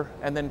rounder,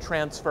 and then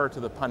transfer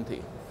to the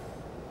punty.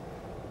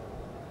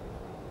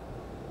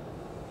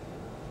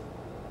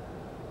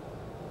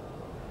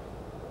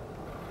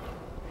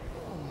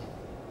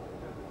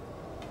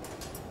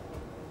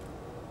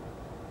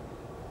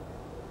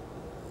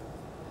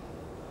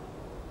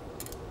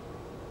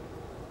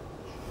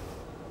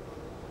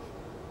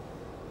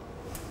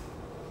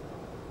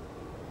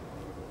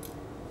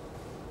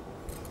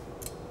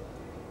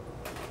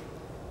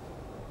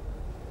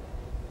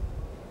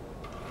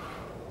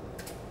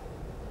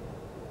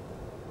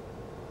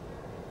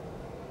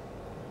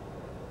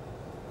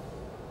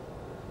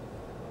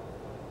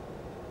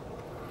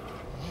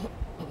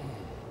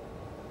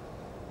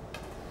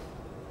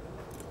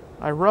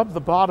 I rub the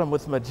bottom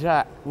with the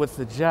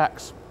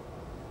jacks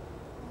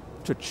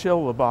to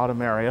chill the bottom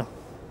area.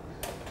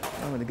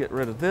 I'm going to get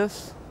rid of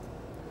this.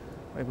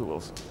 Maybe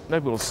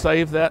we'll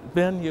save that.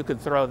 Ben, you could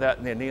throw that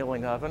in the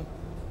annealing oven,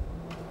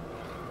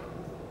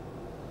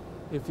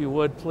 if you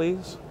would,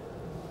 please.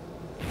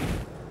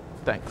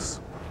 Thanks.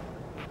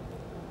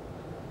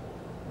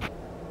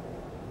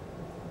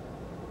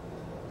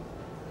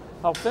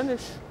 I'll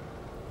finish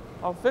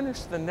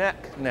the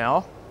neck now.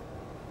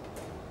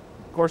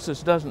 Of course,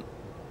 this doesn't.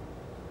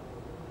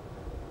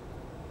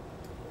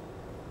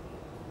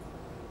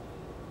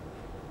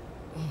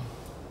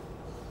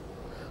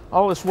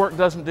 All this work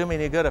doesn't do me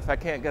any good if I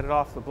can't get it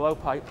off the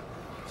blowpipe.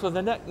 So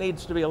the neck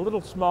needs to be a little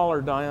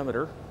smaller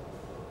diameter.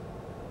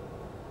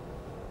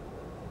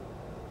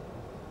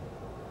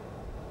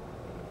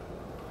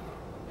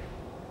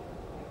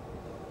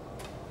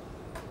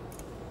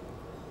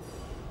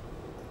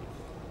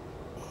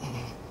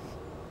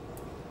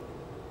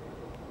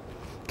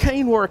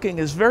 Cane working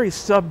is very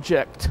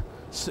subject,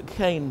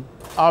 cane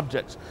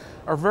objects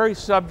are very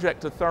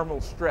subject to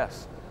thermal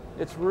stress.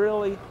 It's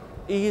really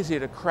easy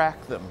to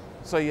crack them,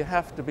 so you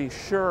have to be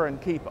sure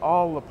and keep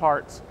all the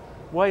parts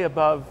way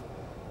above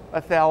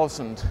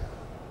 1,000.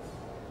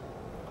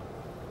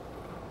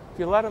 If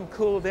you let them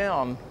cool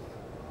down,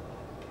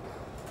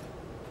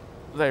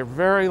 they're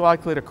very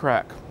likely to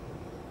crack.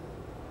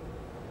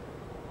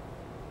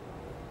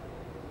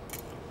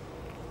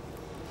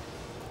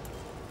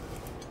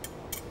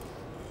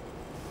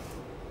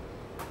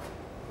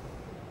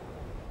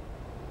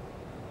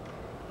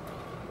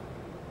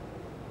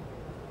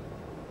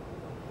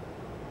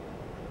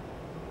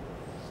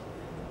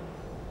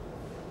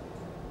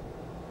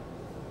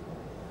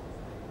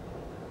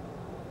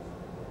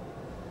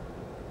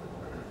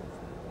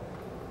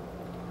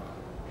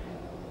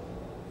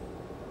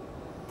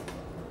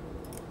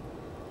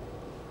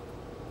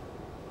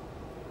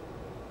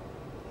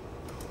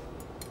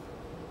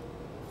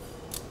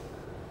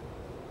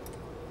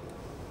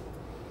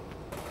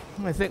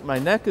 I think my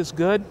neck is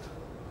good.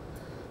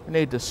 I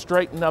need to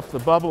straighten up the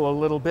bubble a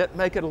little bit,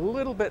 make it a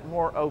little bit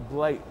more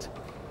oblate.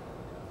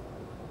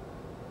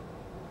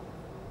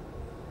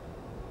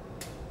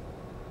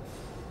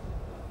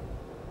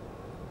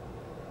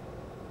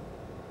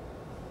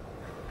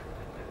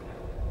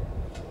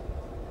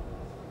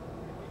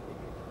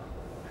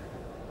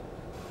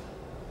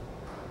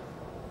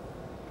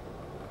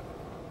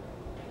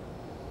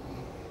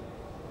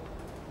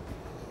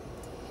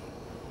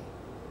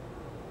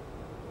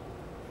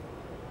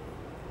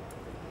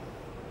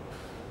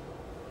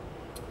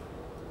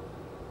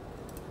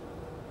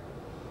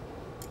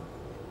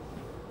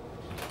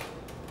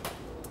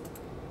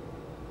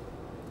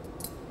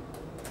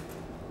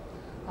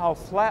 I'll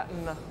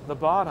flatten the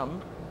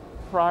bottom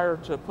prior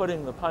to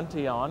putting the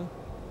punty on.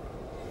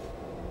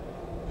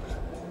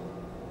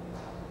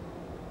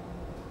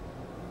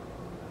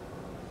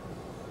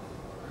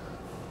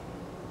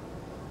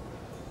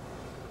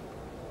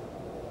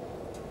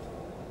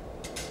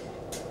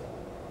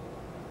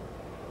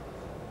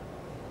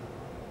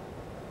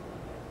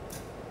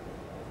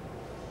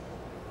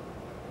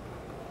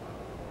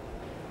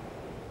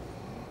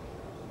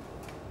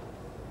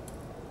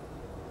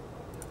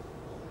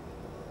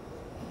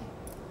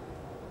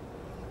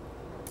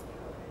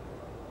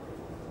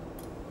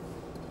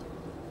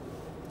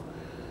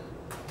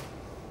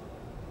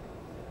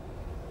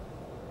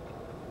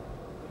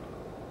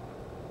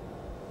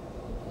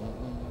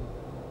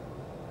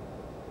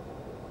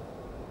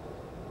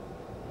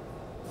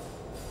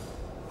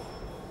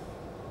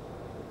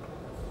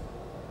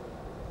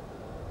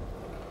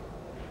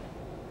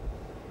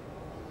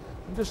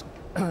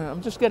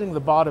 I'm just getting the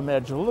bottom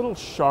edge a little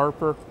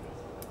sharper.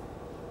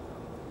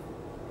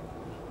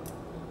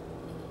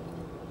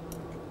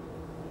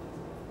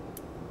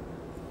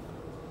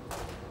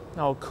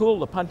 Now I'll cool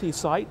the punty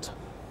sight.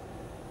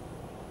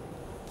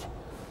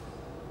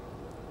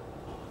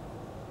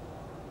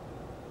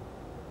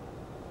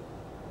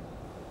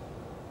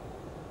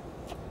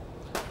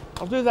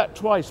 I'll do that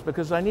twice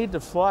because I need to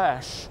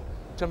flash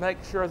to make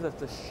sure that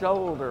the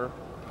shoulder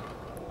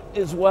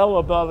is well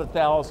above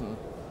 1,000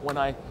 when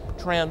I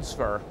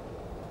transfer.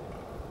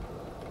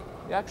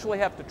 You actually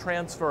have to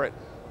transfer it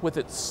with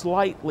it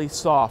slightly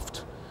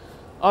soft.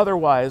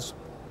 Otherwise,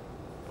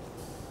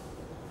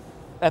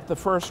 at the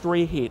first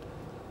reheat,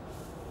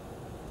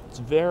 it's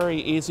very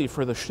easy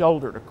for the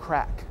shoulder to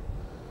crack.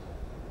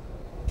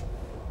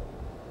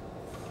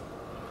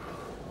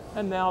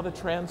 And now the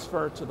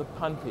transfer to the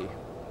punty.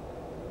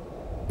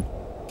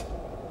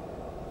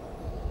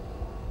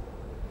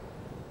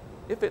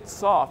 If it's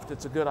soft,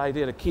 it's a good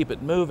idea to keep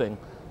it moving.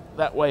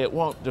 That way it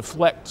won't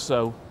deflect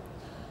so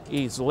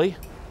easily.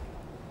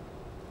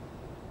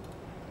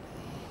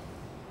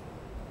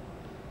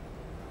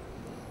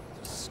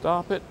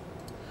 Stop it.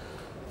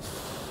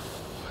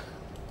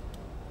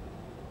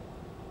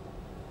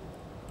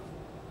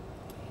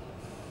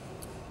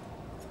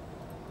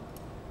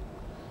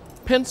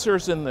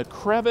 Pincers in the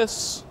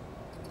crevice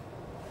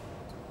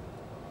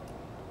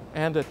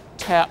and a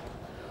tap,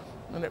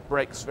 and it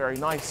breaks very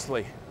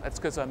nicely. That's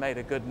because I made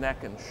a good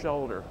neck and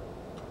shoulder.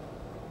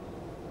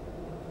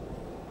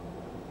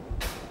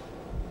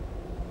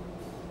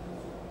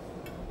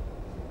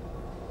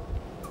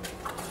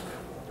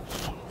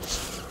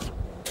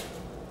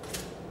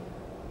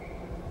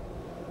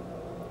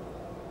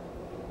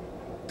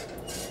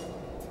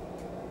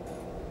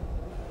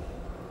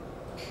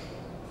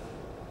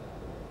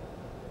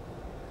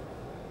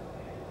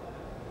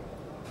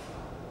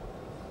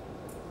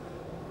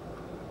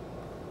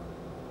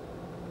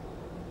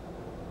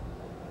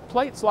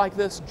 Plates like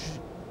this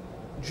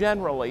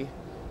generally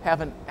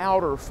have an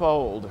outer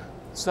fold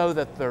so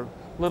that the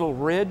little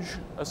ridge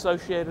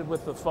associated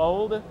with the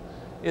fold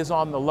is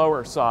on the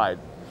lower side.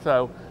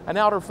 So an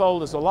outer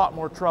fold is a lot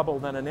more trouble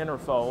than an inner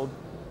fold,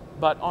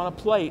 but on a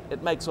plate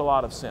it makes a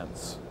lot of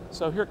sense.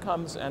 So here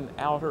comes an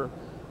outer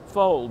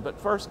fold, but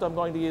first I'm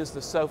going to use the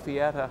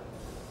Soffietta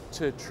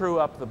to true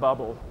up the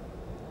bubble.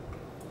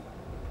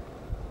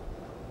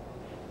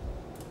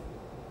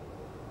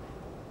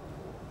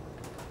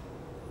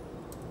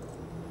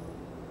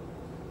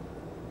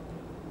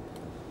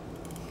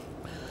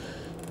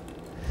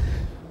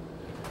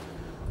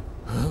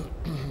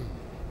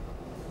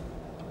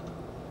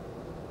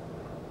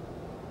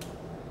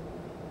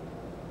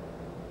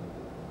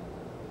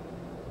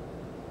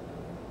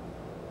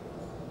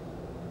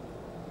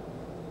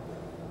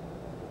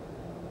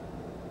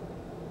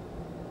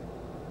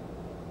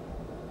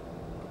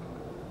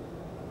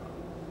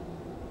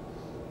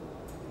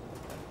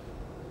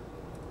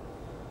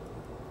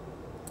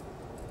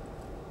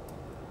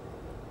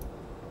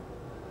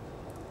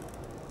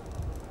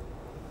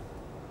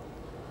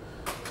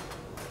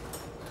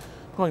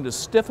 I'm going to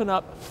stiffen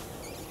up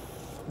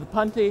the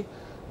punty,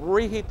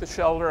 reheat the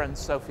shoulder, and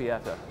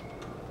soffietta.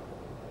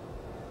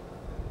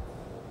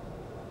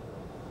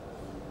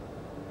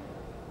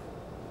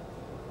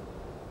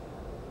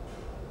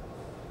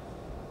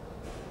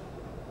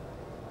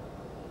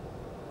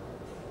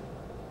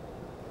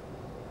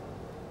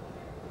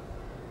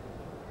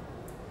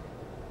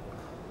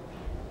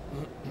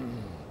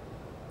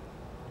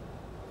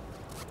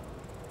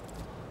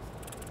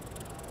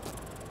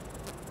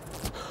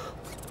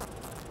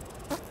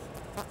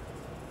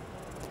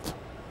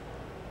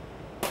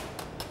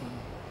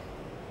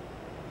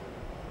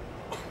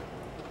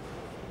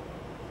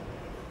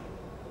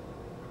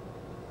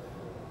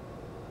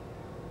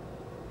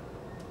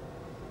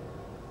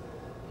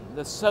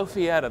 The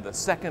soffietta, the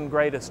second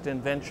greatest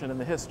invention in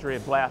the history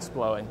of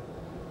glassblowing.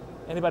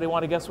 Anybody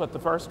want to guess what the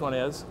first one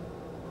is?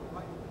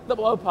 The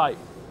blowpipe,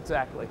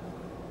 exactly.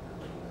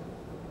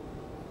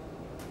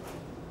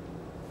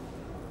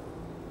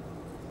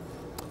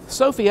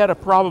 Soffietta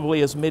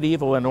probably is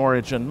medieval in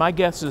origin. My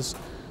guess is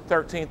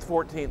 13th,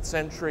 14th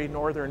century,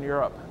 Northern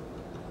Europe.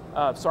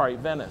 Sorry,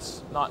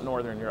 Venice, not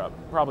Northern Europe.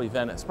 Probably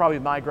Venice. Probably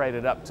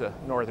migrated up to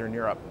Northern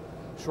Europe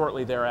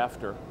shortly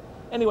thereafter.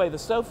 Anyway, the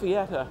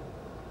soffietta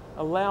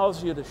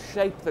allows you to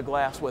shape the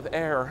glass with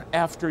air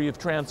after you've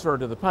transferred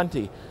to the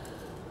punty.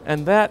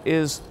 And that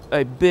is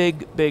a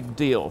big, big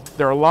deal.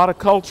 There are a lot of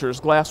cultures,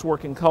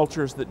 glassworking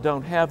cultures, that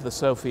don't have the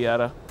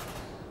soffietta,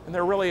 and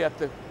they're really at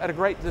a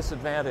great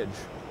disadvantage.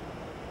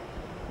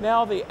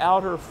 Now the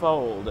outer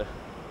fold.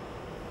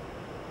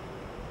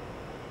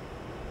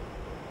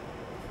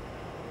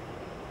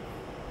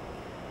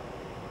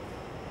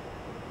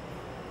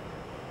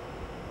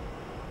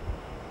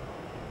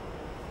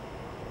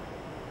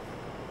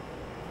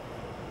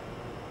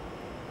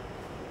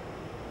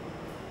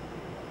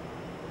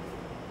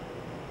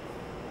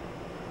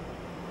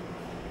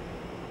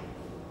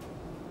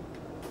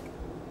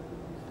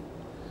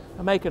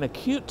 I make an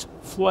acute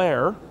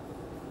flare,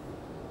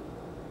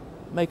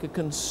 make a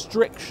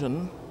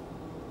constriction,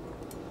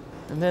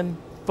 and then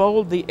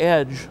fold the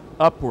edge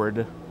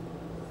upward.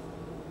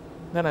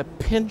 Then I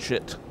pinch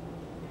it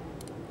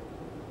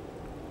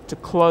to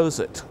close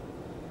it.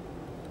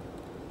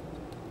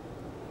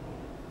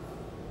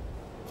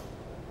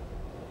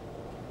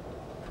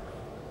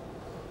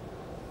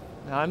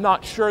 Now, I'm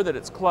not sure that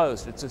it's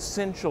closed. It's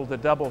essential to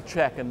double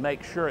check and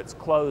make sure it's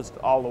closed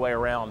all the way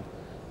around.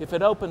 If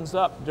it opens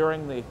up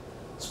during the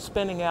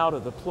spinning out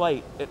of the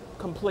plate, it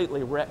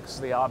completely wrecks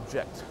the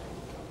object.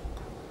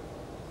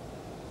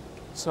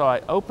 So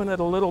I open it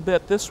a little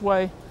bit this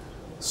way,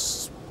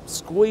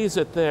 squeeze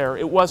it there.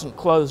 It wasn't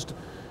closed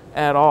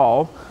at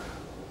all.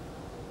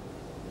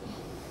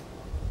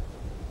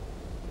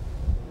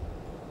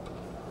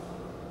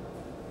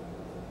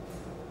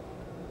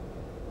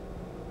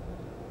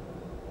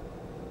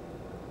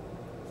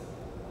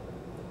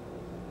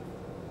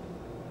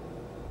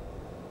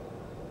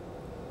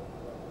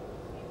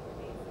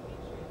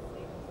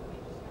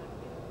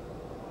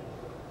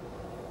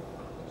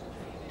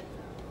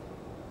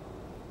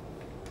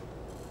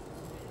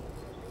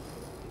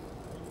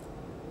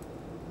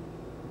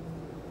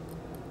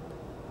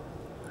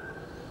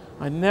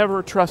 I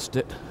never trust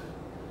it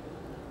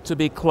to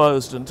be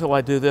closed until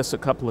I do this a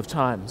couple of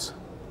times.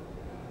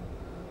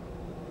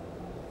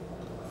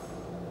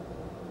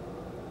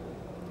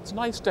 It's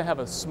nice to have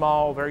a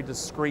small, very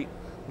discreet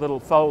little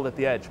fold at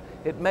the edge.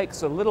 It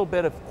makes a little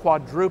bit of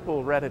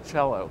quadruple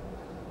reticello.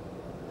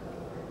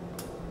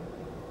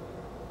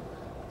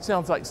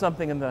 Sounds like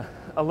something in the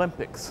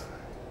Olympics,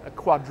 a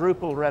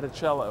quadruple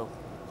reticello.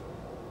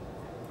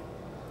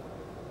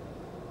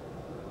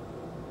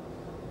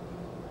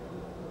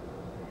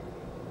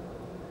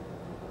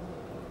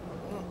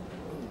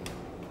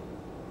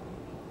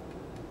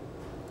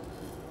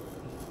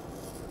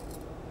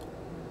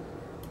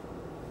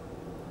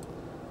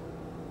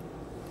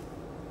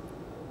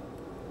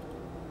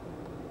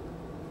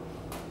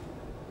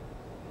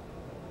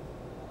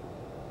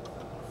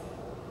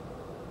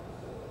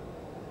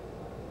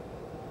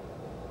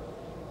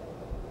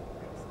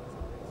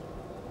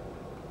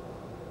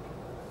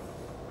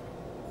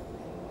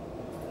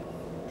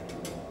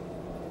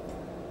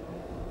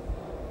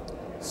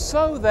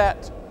 So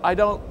that I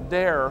don't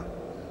dare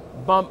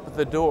bump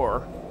the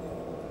door,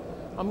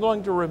 I'm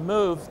going to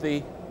remove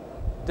the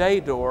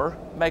day door,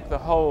 make the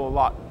hole a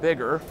lot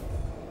bigger.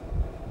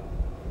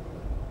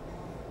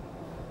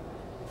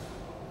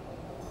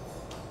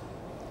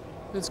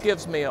 This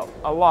gives me a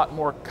lot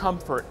more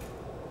comfort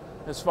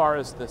as far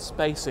as the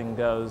spacing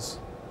goes.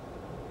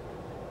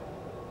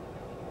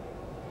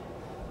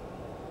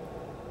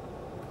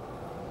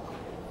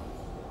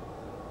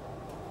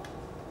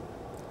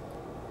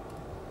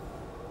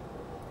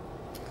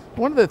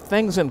 One of the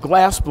things in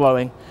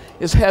glassblowing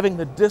is having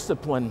the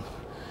discipline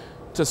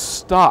to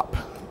stop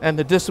and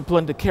the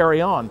discipline to carry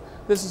on.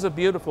 This is a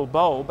beautiful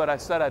bowl, but I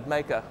said I'd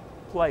make a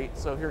plate,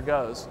 so here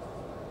goes.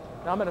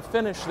 Now I'm going to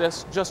finish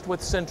this just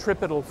with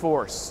centripetal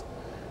force.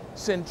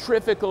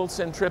 Centrifugal.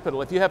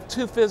 If you have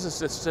two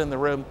physicists in the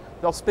room,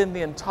 they'll spend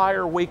the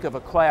entire week of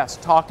a class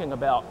talking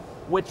about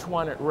which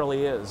one it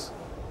really is.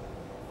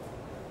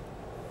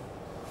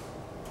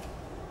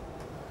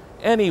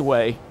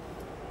 Anyway,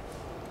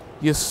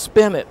 you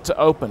spin it to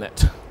open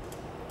it.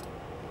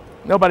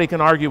 Nobody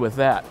can argue with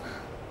that.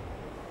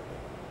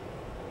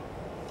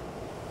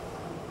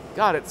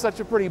 God, it's such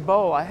a pretty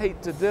bowl. I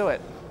hate to do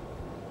it.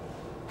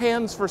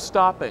 Hands for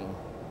stopping.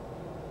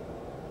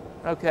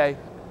 Okay,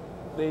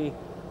 the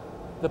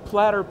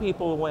platter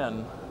people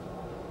win.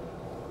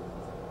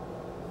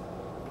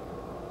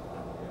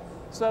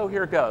 So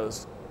here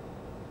goes.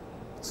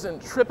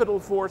 Centripetal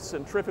force,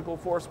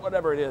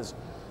 whatever it is.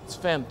 It's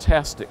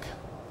fantastic.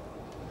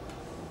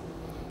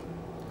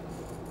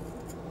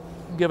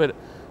 Give it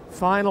a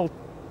final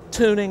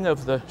tuning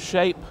of the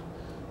shape,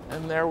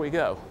 and there we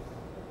go.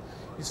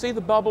 You see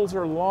the bubbles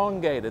are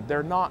elongated,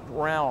 they're not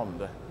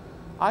round.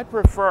 I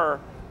prefer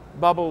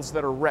bubbles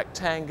that are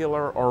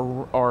rectangular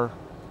or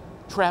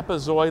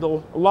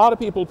trapezoidal. A lot of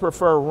people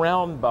prefer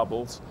round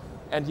bubbles,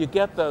 and you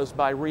get those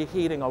by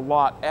reheating a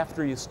lot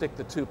after you stick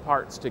the two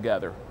parts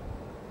together.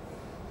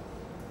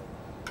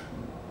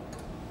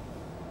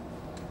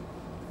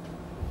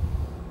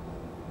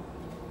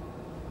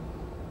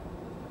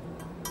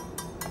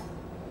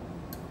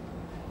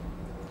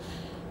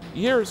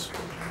 Years.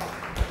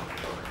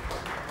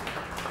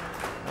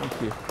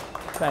 Thank you.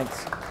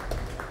 Thanks.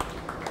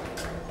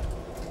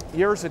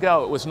 Years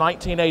ago, it was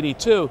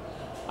 1982,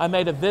 I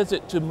made a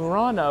visit to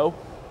Murano,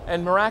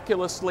 and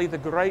miraculously the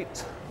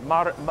great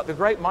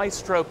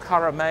maestro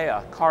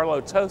Caramea,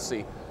 Carlo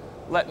Tosi,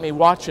 let me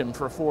watch him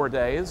for 4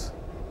 days.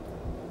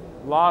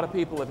 A lot of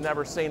people have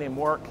never seen him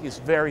work. He's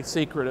very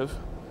secretive.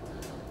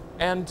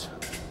 And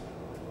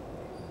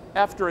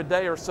after a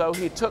day or so,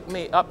 he took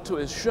me up to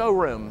his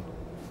showroom,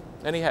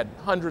 and he had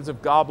hundreds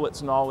of goblets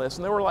and all this,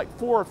 and there were like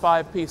 4 or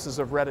 5 pieces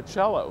of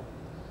reticello.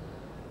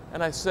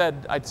 And I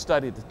said I'd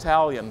studied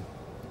Italian.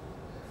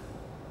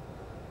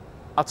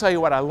 I'll tell you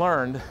what I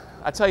learned.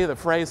 I'll tell you the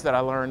phrase that I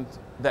learned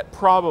that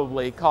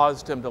probably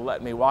caused him to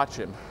let me watch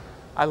him.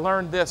 I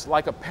learned this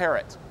like a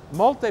parrot.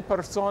 Molte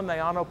persone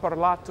hanno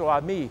parlato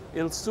a me,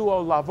 il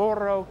suo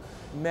lavoro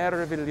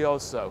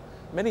meraviglioso.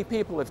 Many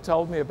people have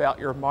told me about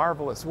your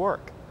marvelous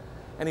work.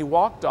 And he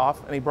walked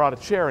off and he brought a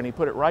chair and he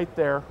put it right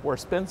there where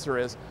Spencer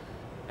is.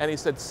 And he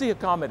said, "See a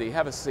comedy,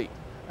 have a seat."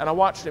 And I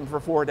watched him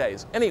for 4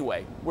 days.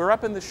 Anyway, we're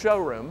up in the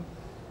showroom,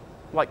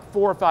 like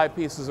 4 or 5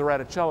 pieces of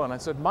reticello, and I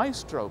said,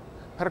 "Maestro,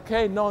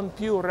 perché non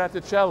più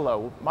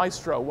reticello?"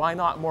 Maestro, why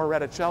not more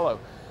reticello?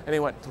 And he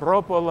went,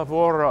 "Troppo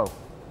lavoro,"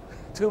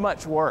 too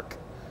much work.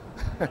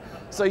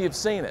 So you've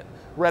seen it.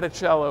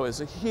 Reticello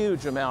is a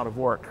huge amount of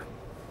work.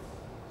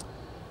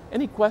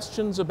 Any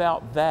questions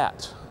about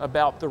that,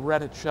 about the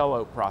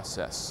reticello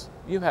process?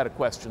 You had a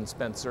question,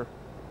 Spencer.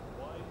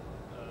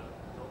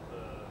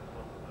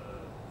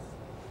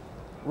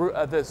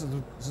 This is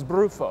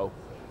Sbrufo,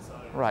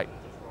 right,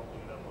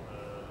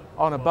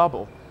 on a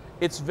bubble.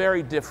 It's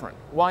very different.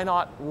 Why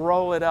not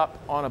roll it up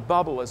on a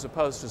bubble as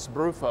opposed to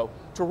Sbrufo?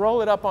 To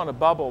roll it up on a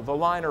bubble, the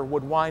liner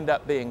would wind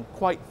up being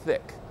quite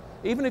thick.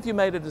 Even if you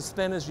made it as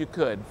thin as you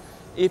could,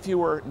 if you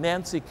were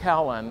Nancy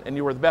Cowan and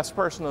you were the best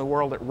person in the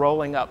world at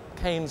rolling up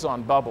canes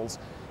on bubbles,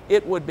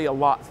 it would be a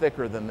lot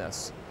thicker than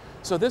this.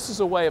 So this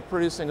is a way of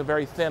producing a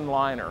very thin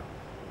liner.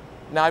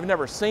 Now, I've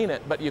never seen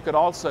it, but you could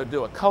also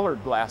do a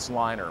colored glass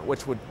liner,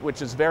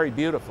 which is very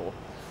beautiful.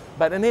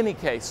 But in any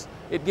case,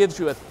 it gives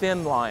you a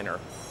thin liner.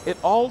 It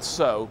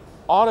also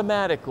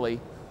automatically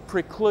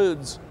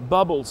precludes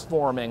bubbles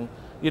forming.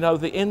 You know,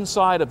 the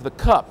inside of the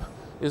cup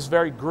is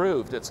very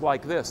grooved. It's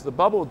like this. The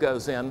bubble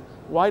goes in.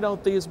 Why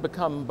don't these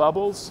become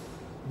bubbles,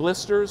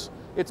 blisters?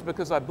 It's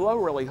because I blow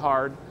really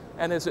hard,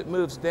 and as it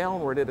moves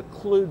downward, it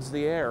occludes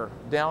the air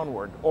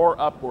downward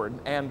or upward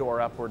and/or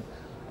upward.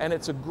 And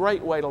it's a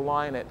great way to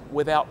line it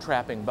without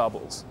trapping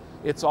bubbles.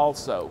 It's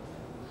also,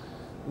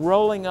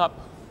 rolling up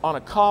on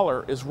a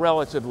collar is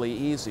relatively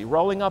easy.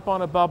 Rolling up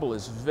on a bubble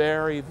is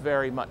very,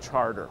 very much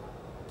harder.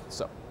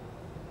 So,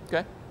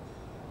 okay?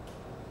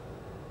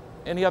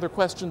 Any other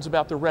questions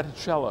about the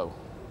reticello?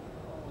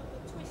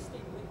 The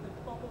twisting with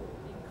the bubble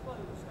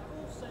enclosed,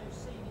 I've also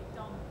seen it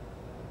done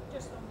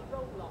just on the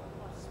roll-up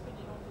by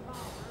spinning on the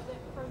marble. Are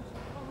there pros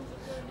and cons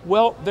of doing it?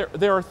 Well,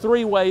 there are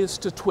 3 ways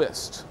to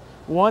twist.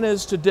 One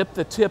is to dip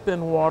the tip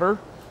in water,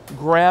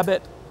 grab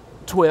it,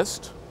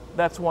 twist.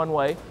 That's one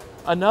way.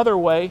 Another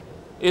way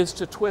is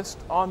to twist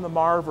on the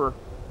marver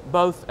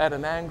both at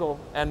an angle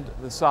and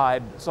the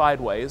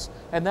sideways,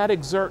 and that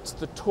exerts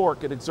the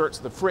torque, it exerts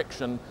the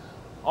friction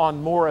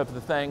on more of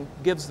the thing,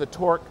 gives the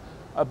torque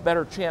a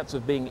better chance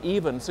of being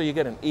even, so you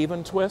get an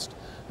even twist.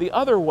 The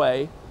other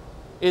way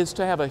is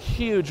to have a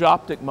huge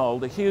optic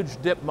mold, a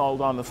huge dip mold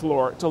on the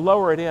floor, to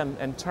lower it in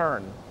and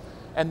turn.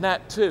 And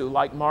that too,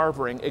 like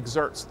marvering,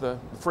 exerts the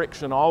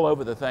friction all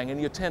over the thing,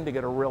 and you tend to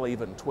get a real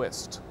even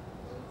twist.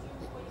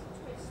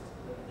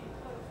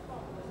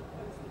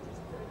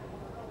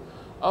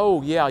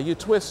 Oh yeah, you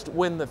twist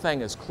when the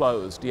thing is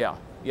closed, yeah.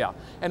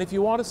 And if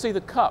you want to see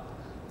the cup,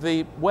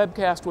 the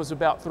webcast was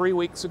about 3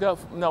 weeks ago,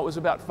 no, it was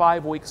about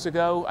 5 weeks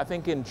ago, I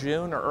think in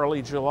June or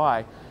early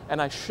July,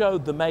 and I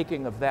showed the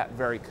making of that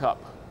very cup,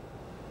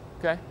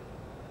 okay?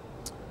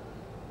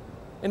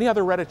 Any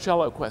other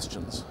Reticello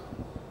questions?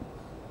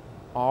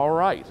 All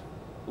right.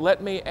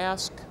 Let me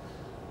ask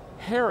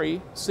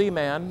Harry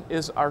Seaman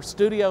is our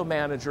studio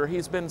manager.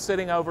 He's been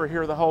sitting over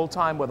here the whole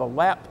time with a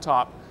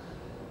laptop.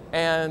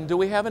 And do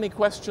we have any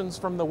questions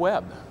from the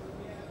web?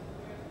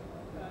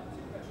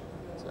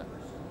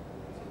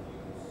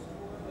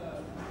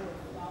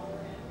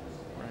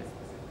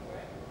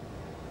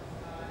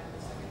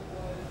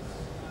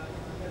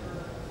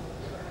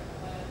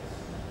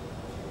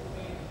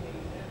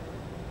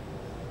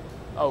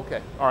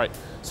 Okay, all right.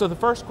 So the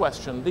first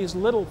question, these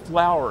little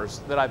flowers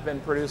that I've been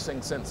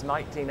producing since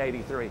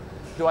 1983,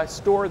 do I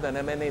store them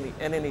in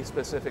any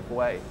specific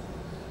way?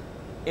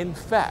 In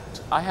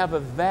fact, I have a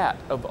vat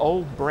of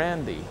old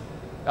brandy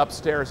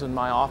upstairs in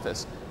my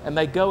office, and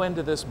they go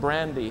into this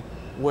brandy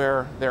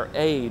where they're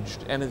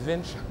aged, and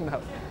eventually,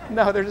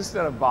 no, they're just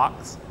in a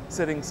box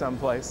sitting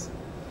someplace.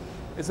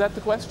 Is that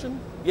the question?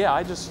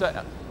 Yeah,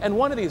 and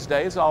one of these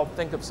days I'll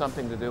think of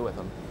something to do with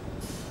them.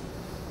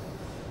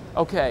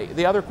 Okay,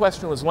 the other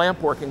question was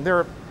lamp working.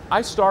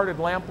 I started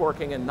lamp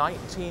working in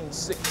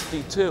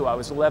 1962. I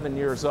was 11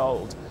 years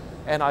old.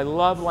 And I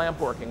love lamp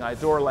working. I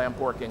adore lamp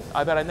working.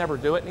 I bet I never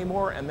do it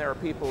anymore, and there are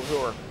people who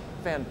are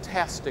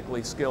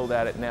fantastically skilled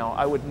at it now.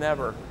 I would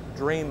never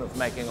dream of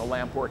making a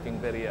lamp working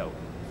video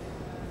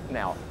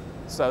now.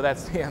 So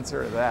that's the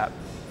answer to that.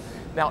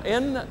 Now,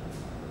 in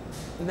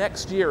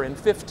next year, in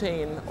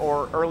 15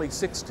 or early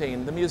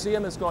 16, the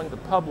museum is going to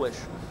publish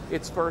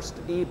its first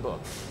ebook.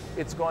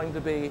 It's going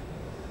to be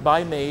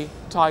by me,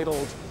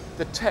 titled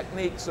The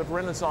Techniques of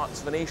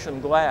Renaissance Venetian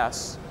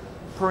Glass,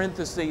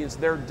 parentheses,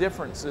 their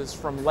differences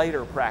from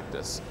later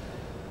practice.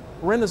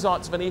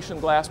 Renaissance Venetian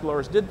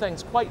glassblowers did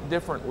things quite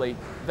differently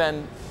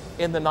than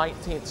in the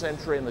 19th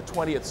century and the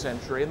 20th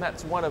century, and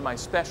that's one of my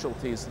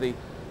specialties, the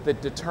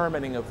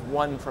determining of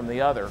one from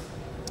the other.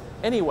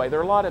 Anyway, there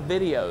are a lot of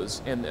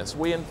videos in this.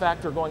 We, in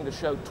fact, are going to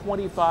show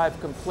 25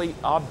 complete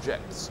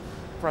objects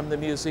from the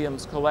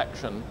museum's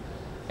collection,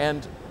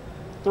 and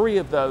 3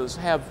 of those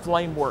have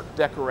flamework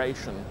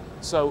decoration.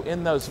 So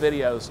in those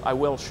videos, I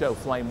will show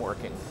flame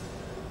working.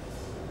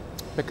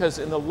 Because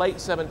in the late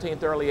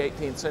 17th, early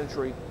 18th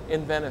century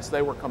in Venice,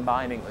 they were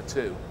combining the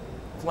two,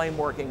 flame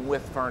working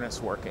with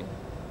furnace working.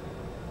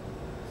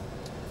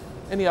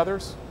 Any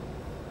others?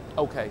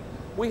 Okay,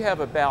 we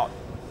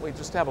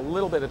just have a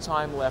little bit of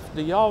time left.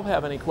 Do y'all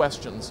have any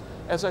questions?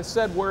 As I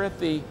said, we're at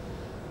the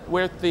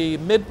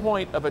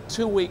midpoint of a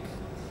 2-week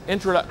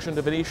introduction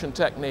to Venetian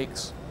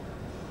techniques.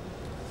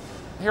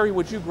 Harry,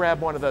 would you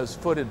grab one of those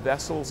footed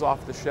vessels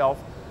off the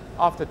shelf?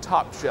 Off the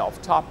top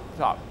shelf,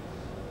 top.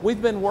 We've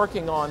been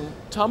working on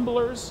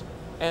tumblers,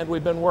 and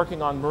we've been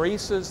working on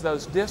marices,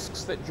 those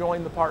discs that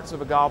join the parts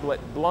of a goblet,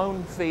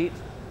 blown feet.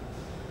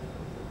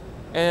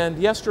 And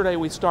yesterday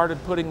we started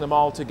putting them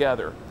all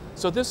together.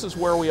 So this is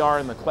where we are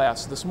in the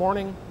class. This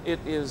morning, it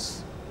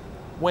is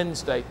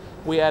Wednesday,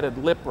 we added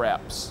lip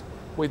wraps.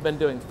 We've been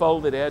doing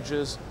folded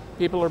edges.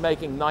 People are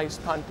making nice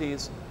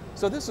punties.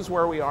 So this is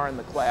where we are in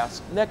the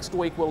class. Next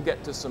week we'll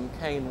get to some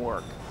cane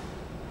work.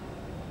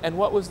 And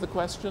what was the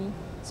question?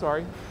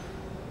 Sorry?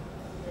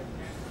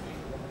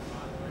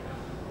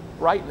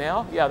 Right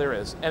now? Yeah, there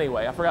is.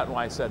 Anyway, I've forgotten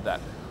why I said that.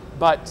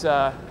 But,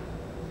 yeah,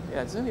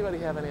 does anybody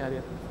have any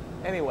idea?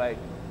 Anyway,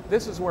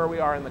 this is where we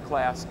are in the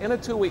class. In a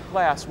 2-week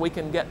class, we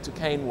can get to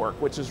cane work,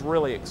 which is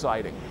really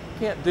exciting.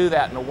 Can't do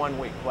that in a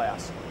 1-week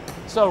class.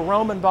 So,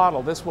 Roman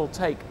bottle, this will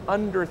take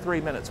under 3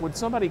 minutes. Would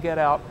somebody get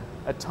out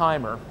a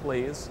timer,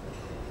 please?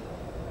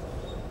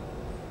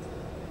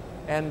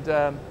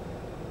 And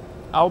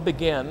I'll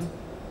begin.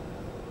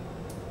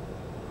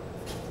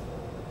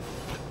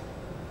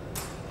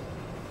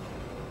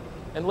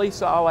 And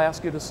Lisa, I'll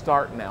ask you to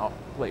start now,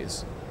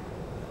 please.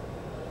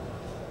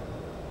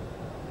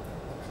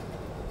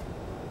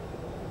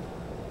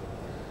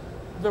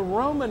 The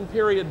Roman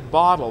period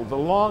bottle, the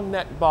long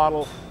neck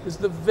bottle, is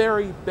the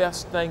very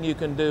best thing you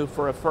can do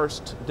for a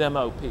first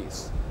demo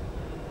piece.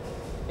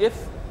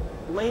 If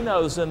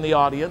Lino's in the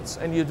audience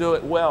and you do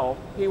it well,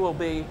 he will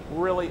be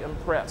really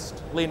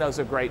impressed. Lino's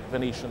a great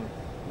Venetian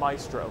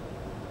maestro.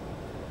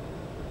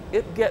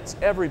 It gets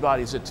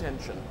everybody's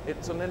attention.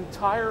 It's an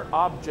entire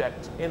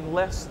object in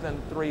less than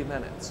 3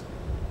 minutes.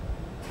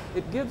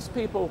 It gives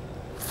people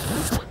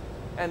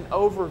an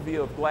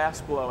overview of glass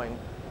blowing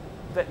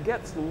that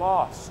gets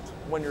lost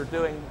when you're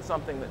doing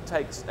something that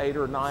takes 8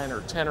 or 9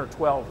 or 10 or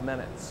 12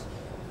 minutes.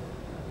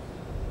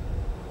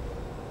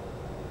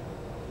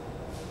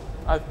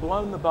 I've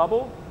blown the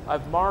bubble,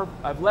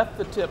 I've left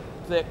the tip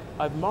thick,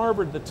 I've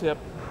marbered the tip.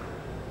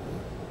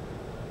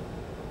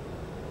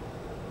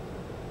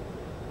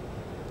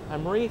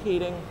 I'm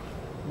reheating,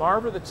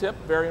 marber the tip,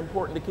 very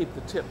important to keep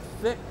the tip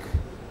thick.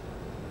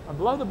 I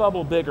blow the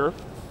bubble bigger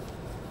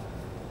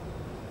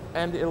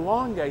and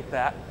elongate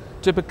that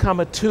to become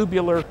a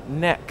tubular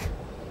neck.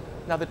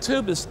 Now the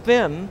tube is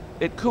thin,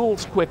 it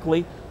cools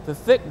quickly. The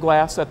thick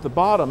glass at the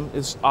bottom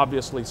is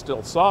obviously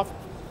still soft.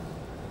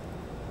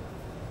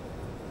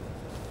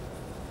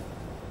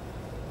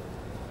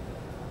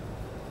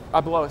 I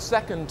blow a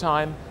second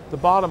time, the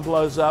bottom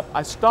blows up.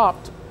 I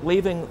stopped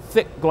leaving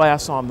thick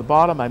glass on the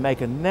bottom. I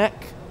make a neck.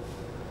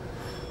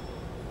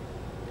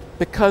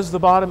 Because the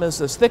bottom is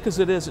as thick as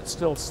it is, it's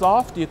still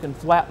soft. You can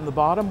flatten the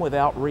bottom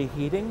without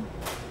reheating.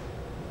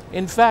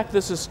 In fact,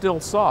 this is still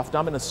soft.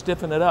 I'm going to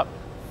stiffen it up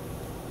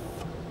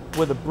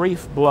with a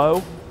brief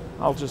blow.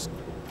 I'll just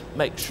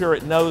make sure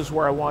it knows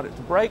where I want it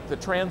to break. The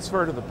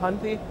transfer to the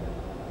punty.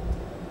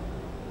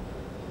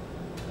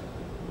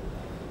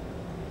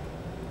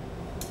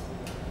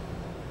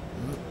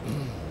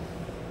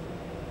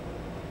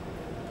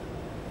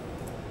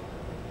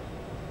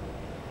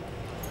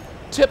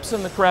 Tips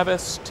in the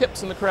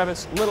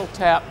crevice, little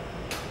tap,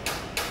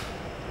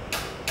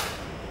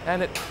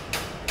 and it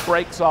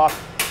breaks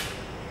off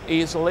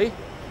easily,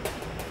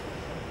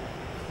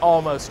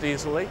 almost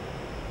easily.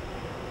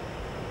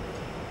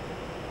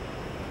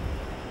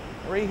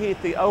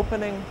 Reheat the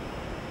opening.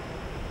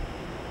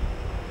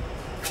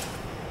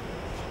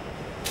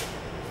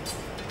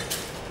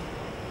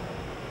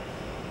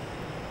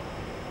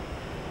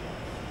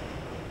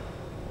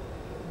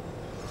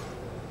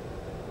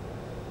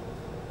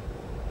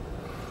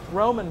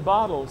 Roman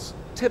bottles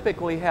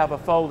typically have a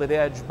folded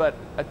edge, but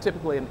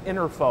typically an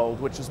inner fold,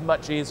 which is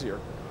much easier.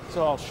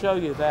 So I'll show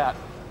you that.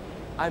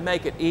 I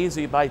make it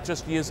easy by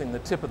just using the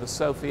tip of the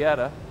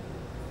soffietta.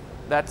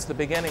 That's the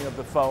beginning of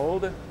the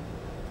fold.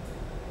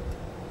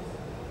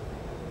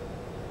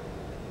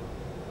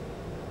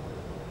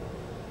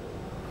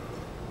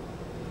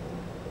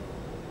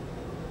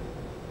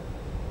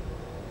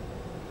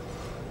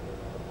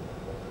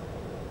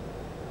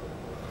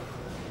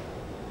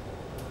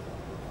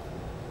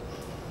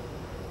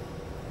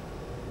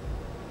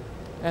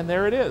 And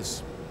there it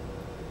is.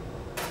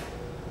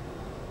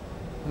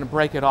 I'm going to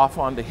break it off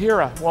onto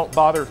here. I won't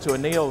bother to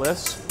anneal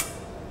this.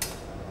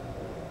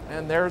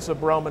 And there's a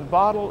Roman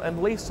bottle.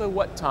 And Lisa,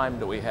 what time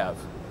do we have?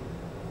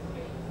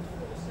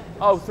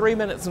 3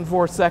 minutes and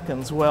 4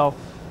 seconds. Well,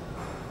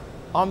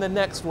 on the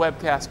next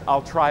webcast,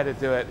 I'll try to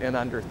do it in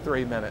under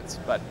 3 minutes.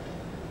 But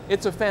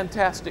it's a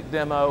fantastic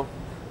demo.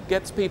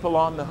 Gets people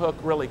on the hook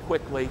really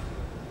quickly.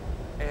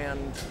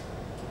 And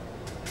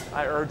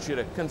I urge you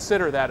to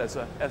consider that as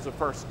a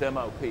first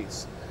demo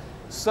piece.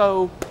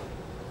 So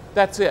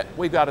that's it.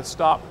 We've got to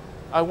stop.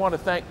 I want to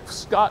thank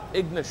Scott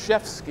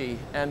Ignashevsky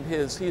and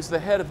he's the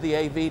head of the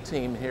AV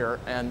team here,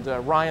 and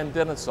Ryan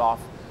Denisoff,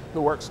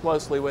 who works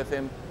closely with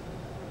him.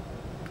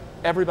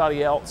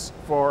 Everybody else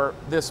for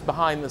this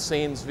behind the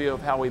scenes view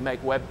of how we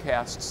make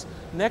webcasts.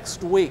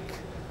 Next week,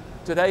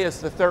 today is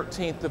the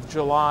 13th of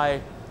July,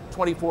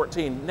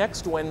 2014.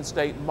 Next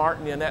Wednesday,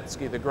 Martin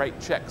Janetsky, the great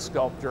Czech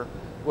sculptor,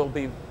 will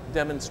be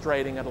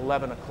demonstrating at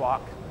 11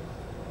 o'clock.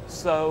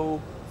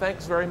 So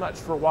thanks very much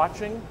for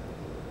watching,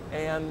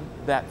 and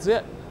that's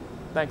it.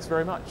 Thanks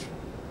very much.